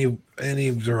go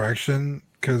any direction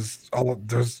because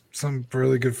there's some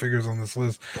really good figures on this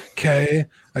list. K,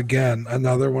 again,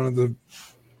 another one of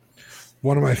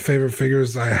my favorite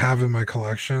figures I have in my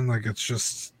collection. Like, it's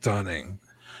just stunning.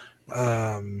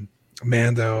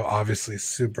 Mando, obviously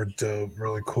super dope,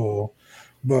 really cool.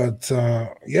 But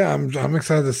I'm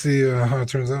excited to see how it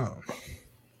turns out.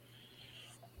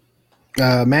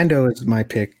 Mando is my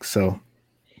pick, so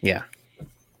yeah.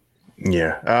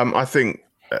 I think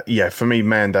for me,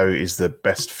 Mando is the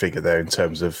best figure there in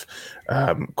terms of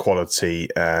quality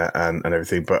and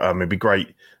everything. But it'd be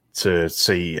great to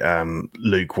see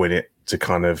Luke win it to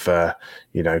kind of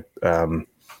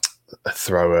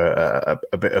throw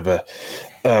a bit of a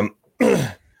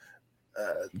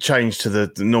change to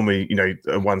the normally, a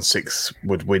 1/6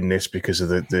 would win this because of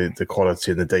the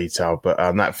quality and the detail, but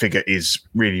that figure is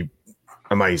really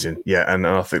amazing. Yeah, and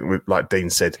I think, like Dean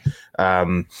said,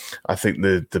 I think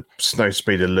the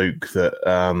Snowspeeder Luke that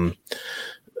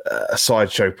a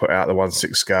Sideshow put out, the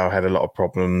 1/6 scale, had a lot of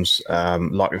problems.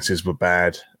 Likenesses were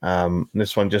bad.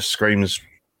 This one just screams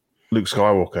Luke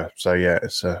Skywalker. So yeah,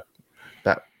 it's that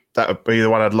would be the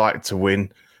one I'd like to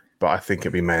win, but I think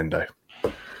it'd be Mando.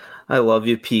 I love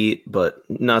you, Pete, but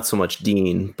not so much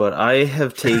Dean. But I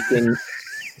have taken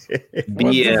BM.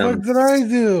 What the fuck did I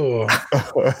do?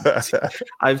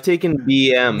 I've taken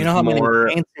BM. You know how many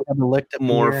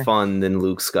more fun than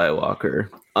Luke Skywalker.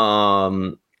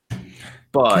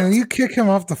 But can you kick him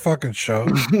off the fucking show?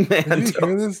 Did you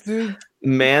hear this, dude?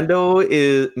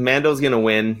 Mando's gonna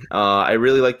win. I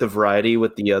really like the variety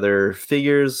with the other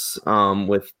figures.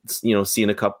 With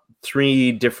seeing 4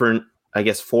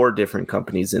 different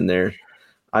companies in there.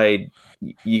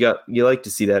 You like to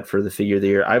see that for the figure of the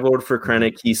year. I voted for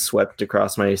Krennic. He swept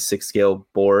across my 6 scale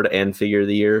board and figure of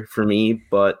the year for me,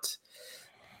 but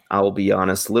I will be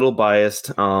honest, little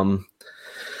biased. Mando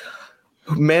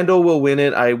will win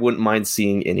it. I wouldn't mind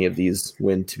seeing any of these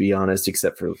win, to be honest,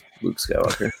 except for Luke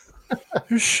Skywalker.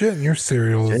 You're shitting your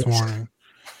cereal this morning.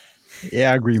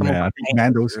 Yeah, I agree, man. I think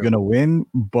Mando's gonna win,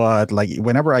 but like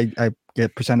whenever I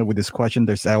get presented with this question,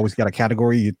 I always got a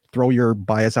category. You throw your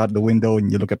bias out the window and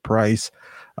you look at price,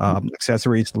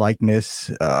 accessories, likeness,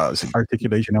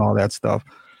 articulation, and all that stuff.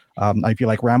 I feel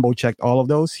like Rambo checked all of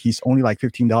those. He's only like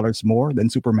 $15 more than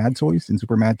Super Mad Toys, and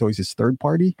Super Mad Toys is third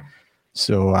party.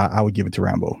 So I would give it to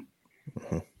Rambo.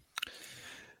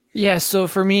 Yeah, so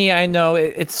for me, I know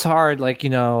it's hard,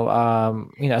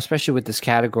 especially with this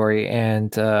category,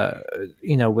 and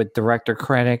with Director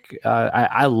Krennic,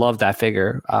 I love that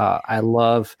figure. I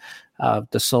love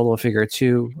the Solo figure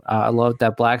too. I love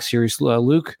that Black Series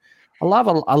Luke. I love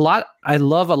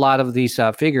a lot of these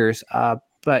figures.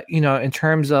 But in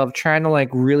terms of trying to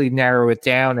really narrow it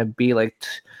down and be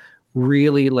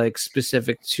really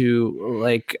specific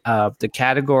to the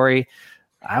category,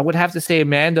 I would have to say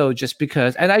Mando, just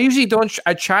because, and I usually don't.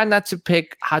 I try not to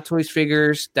pick Hot Toys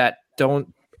figures that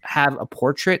don't have a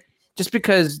portrait just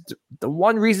because the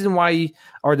one reason why,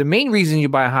 or the main reason you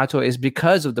buy a hot toy is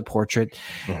because of the portrait.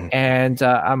 And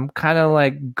I'm kind of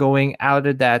like going out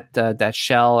of that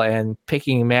shell and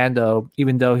picking Mando,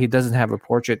 even though he doesn't have a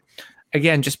portrait.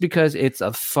 Again, just because it's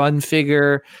a fun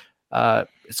figure.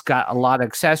 It's got a lot of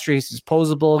accessories. It's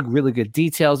posable, really good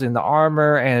details in the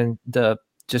armor and the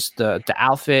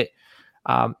outfit.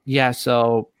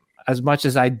 So as much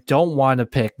as I don't want to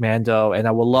pick Mando, and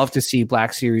I would love to see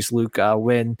Black Series Luke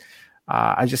win,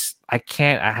 I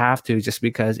can't. I have to, just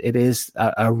because it is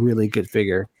a really good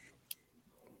figure.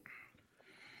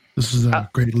 This is a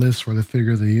great list for the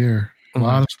figure of the year. A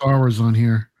lot of Star Wars on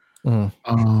here.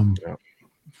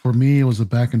 For me, it was a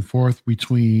back and forth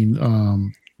between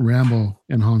Rambo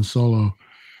and Han Solo.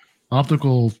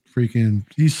 Optical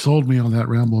he sold me on that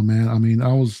Rambo, man. I mean,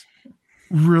 I was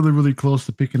really, really close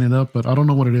to picking it up, but I don't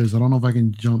know what it is. I don't know if I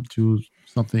can jump to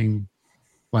something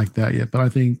like that yet, but I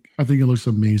think it looks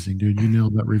amazing, dude. You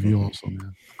nailed that review also,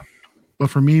 man. But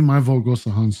for me, my vote goes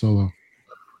to Han Solo.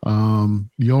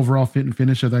 The overall fit and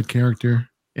finish of that character,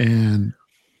 and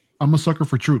I'm a sucker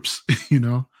for troops, you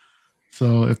know.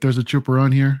 So if there's a trooper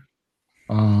on here,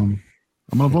 I'm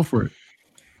gonna vote for it.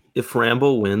 If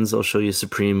Rambo wins, I'll show you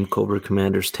Supreme Cobra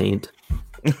Commander's taint.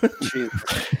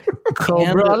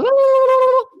 Cobra.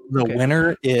 The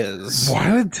winner is.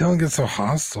 Why did Dylan get so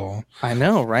hostile? I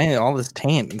know, right? All this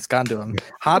taint, it's gotten to him.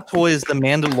 Hot Toys, the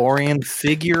Mandalorian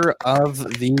figure of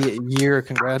the year.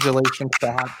 Congratulations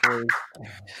to Hot Toys.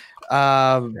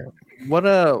 What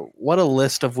a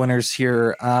list of winners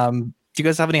here. Do you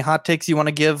guys have any hot takes you want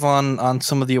to give on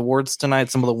some of the awards tonight,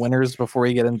 some of the winners, before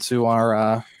we get into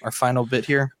our final bit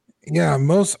here? Yeah,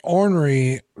 most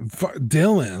ornery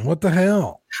Dylan. What the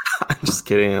hell? I'm just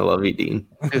kidding. I love you, Dean.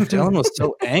 Dude, Dylan was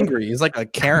so angry. He's like a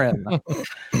Karen.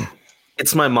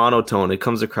 It's my monotone. It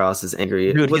comes across as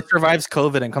angry. Dude, he survives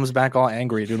COVID and comes back all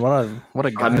angry. Dude, what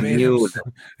a guy. I'm immune.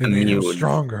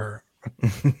 Stronger.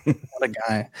 What a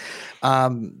guy.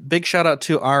 Big shout out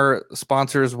to our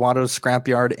sponsors, Watto's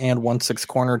Scrapyard and 1/6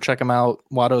 Corner. Check them out.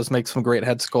 Watto's makes some great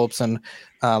head sculpts, and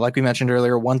like we mentioned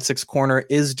earlier, 1/6 Corner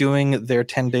is doing their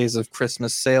 10 days of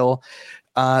Christmas sale.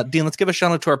 Dean, let's give a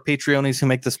shout out to our Patreonies who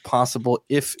make this possible,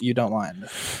 if you don't mind.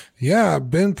 Yeah,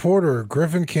 Ben Porter,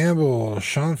 Griffin Campbell,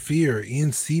 Sean Fear,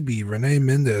 Ian Seaby, Renee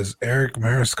Mendez, Eric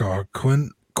Mariscal,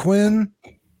 Quinn,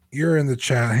 you're in the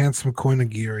chat, Handsome Quinn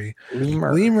Aguirre,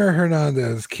 Lemur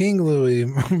Hernandez, King Louie,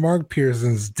 Mark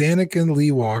Pearsons, Daniken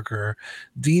Lee Walker,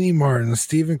 Deanie Martin,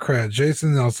 Stephen Craig,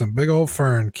 Jason Nelson, Big Old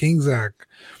Fern, King Zach,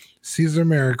 Caesar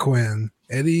Mariquin,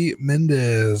 Eddie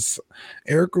Mendez,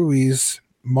 Eric Ruiz,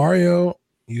 Mario,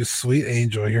 you sweet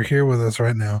angel, you're here with us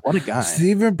right now. What a guy.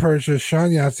 Stephen Purchase, Sean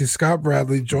Yahtzee, Scott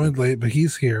Bradley joined late, but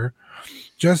he's here.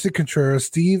 Jesse Contreras,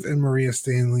 Steve and Maria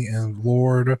Stanley, and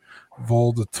Lord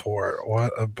Voldator.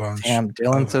 What a bunch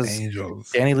Dylan of says, angels.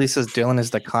 Danny Lee says Dylan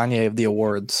is the Kanye of the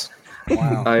awards.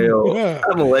 Wow. I'm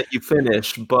going to let you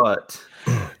finish, but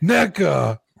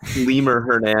NECA. Lemur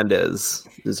Hernandez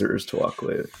deserves to walk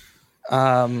away.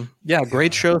 Yeah,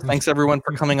 great show. Thanks everyone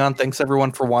for coming on. Thanks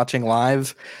everyone for watching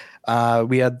live.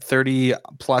 We had 30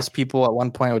 plus people at one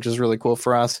point, which is really cool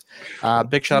for us.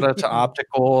 Big shout out to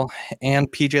Optical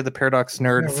and PJ the Paradox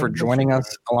Nerd for joining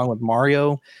us along with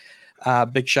Mario.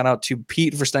 Big shout out to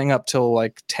Pete for staying up till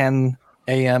like 10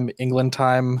 a.m. England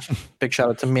time. Big shout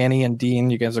out to Manny and Dean.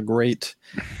 You guys are great.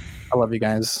 I love you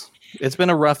guys. It's been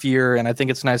a rough year, and I think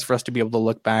it's nice for us to be able to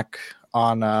look back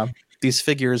on these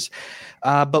figures.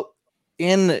 But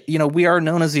we are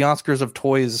known as the Oscars of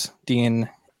toys, Dean,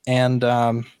 and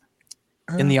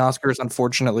in the Oscars,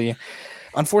 unfortunately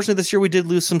this year we did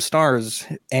lose some stars,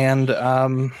 and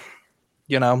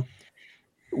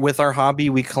with our hobby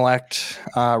we collect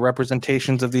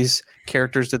representations of these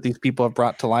characters that these people have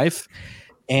brought to life,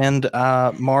 and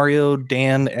Mario,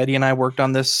 Dan, Eddie, and I worked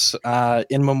on this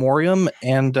in memoriam,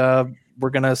 and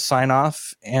we're gonna sign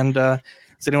off. And does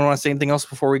anyone want to say anything else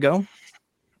before we go?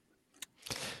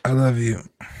 I love you.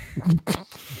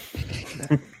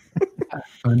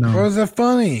 I know. Was it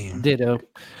funny? Ditto.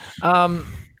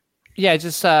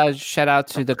 Just shout out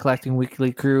to the Collecting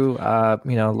Weekly crew.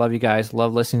 Love you guys.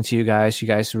 Love listening to you guys. You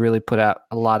guys really put out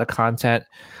a lot of content.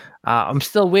 I'm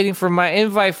still waiting for my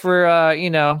invite for you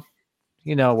know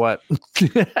what,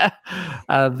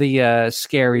 the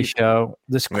scary show,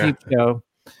 this creep show.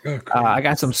 I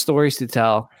got some stories to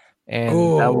tell, and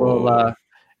I will.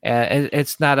 And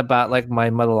it's not about like my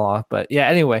mother-in-law, but yeah.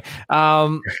 Anyway,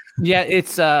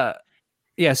 it's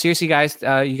seriously, guys,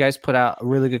 you guys put out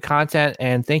really good content,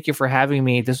 and thank you for having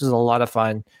me. This was a lot of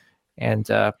fun, and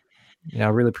I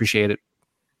really appreciate it.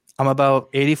 I'm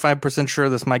about 85% sure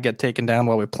this might get taken down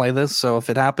while we play this. So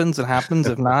if it happens, it happens.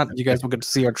 If not, you guys will get to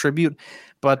see our tribute.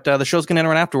 But the show's going to end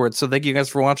right afterwards. So thank you guys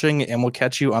for watching, and we'll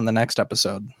catch you on the next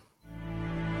episode.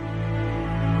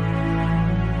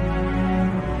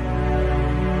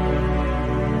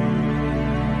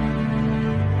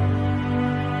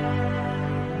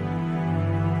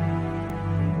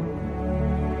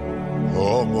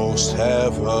 Almost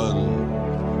heaven,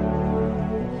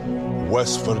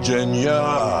 West Virginia,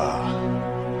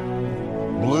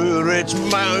 Blue Ridge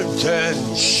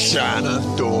Mountain,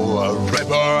 Shenandoah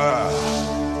River.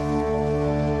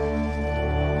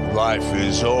 Life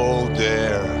is old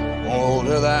there,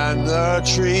 older than the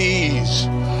trees,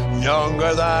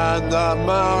 younger than the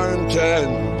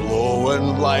mountain,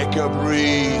 blowing like a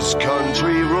breeze.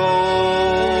 Country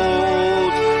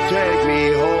road, take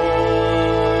me home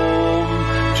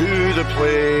to the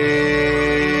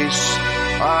place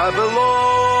I belong.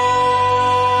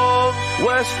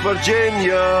 West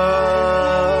Virginia,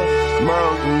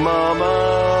 Mountain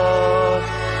Mama,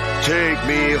 take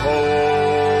me home.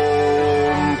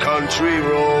 Country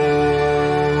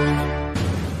road,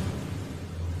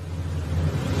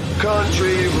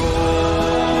 country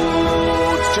roads,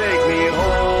 take me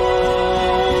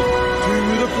home to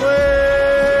the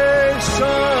place I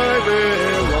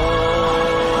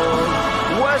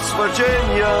belong. West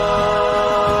Virginia.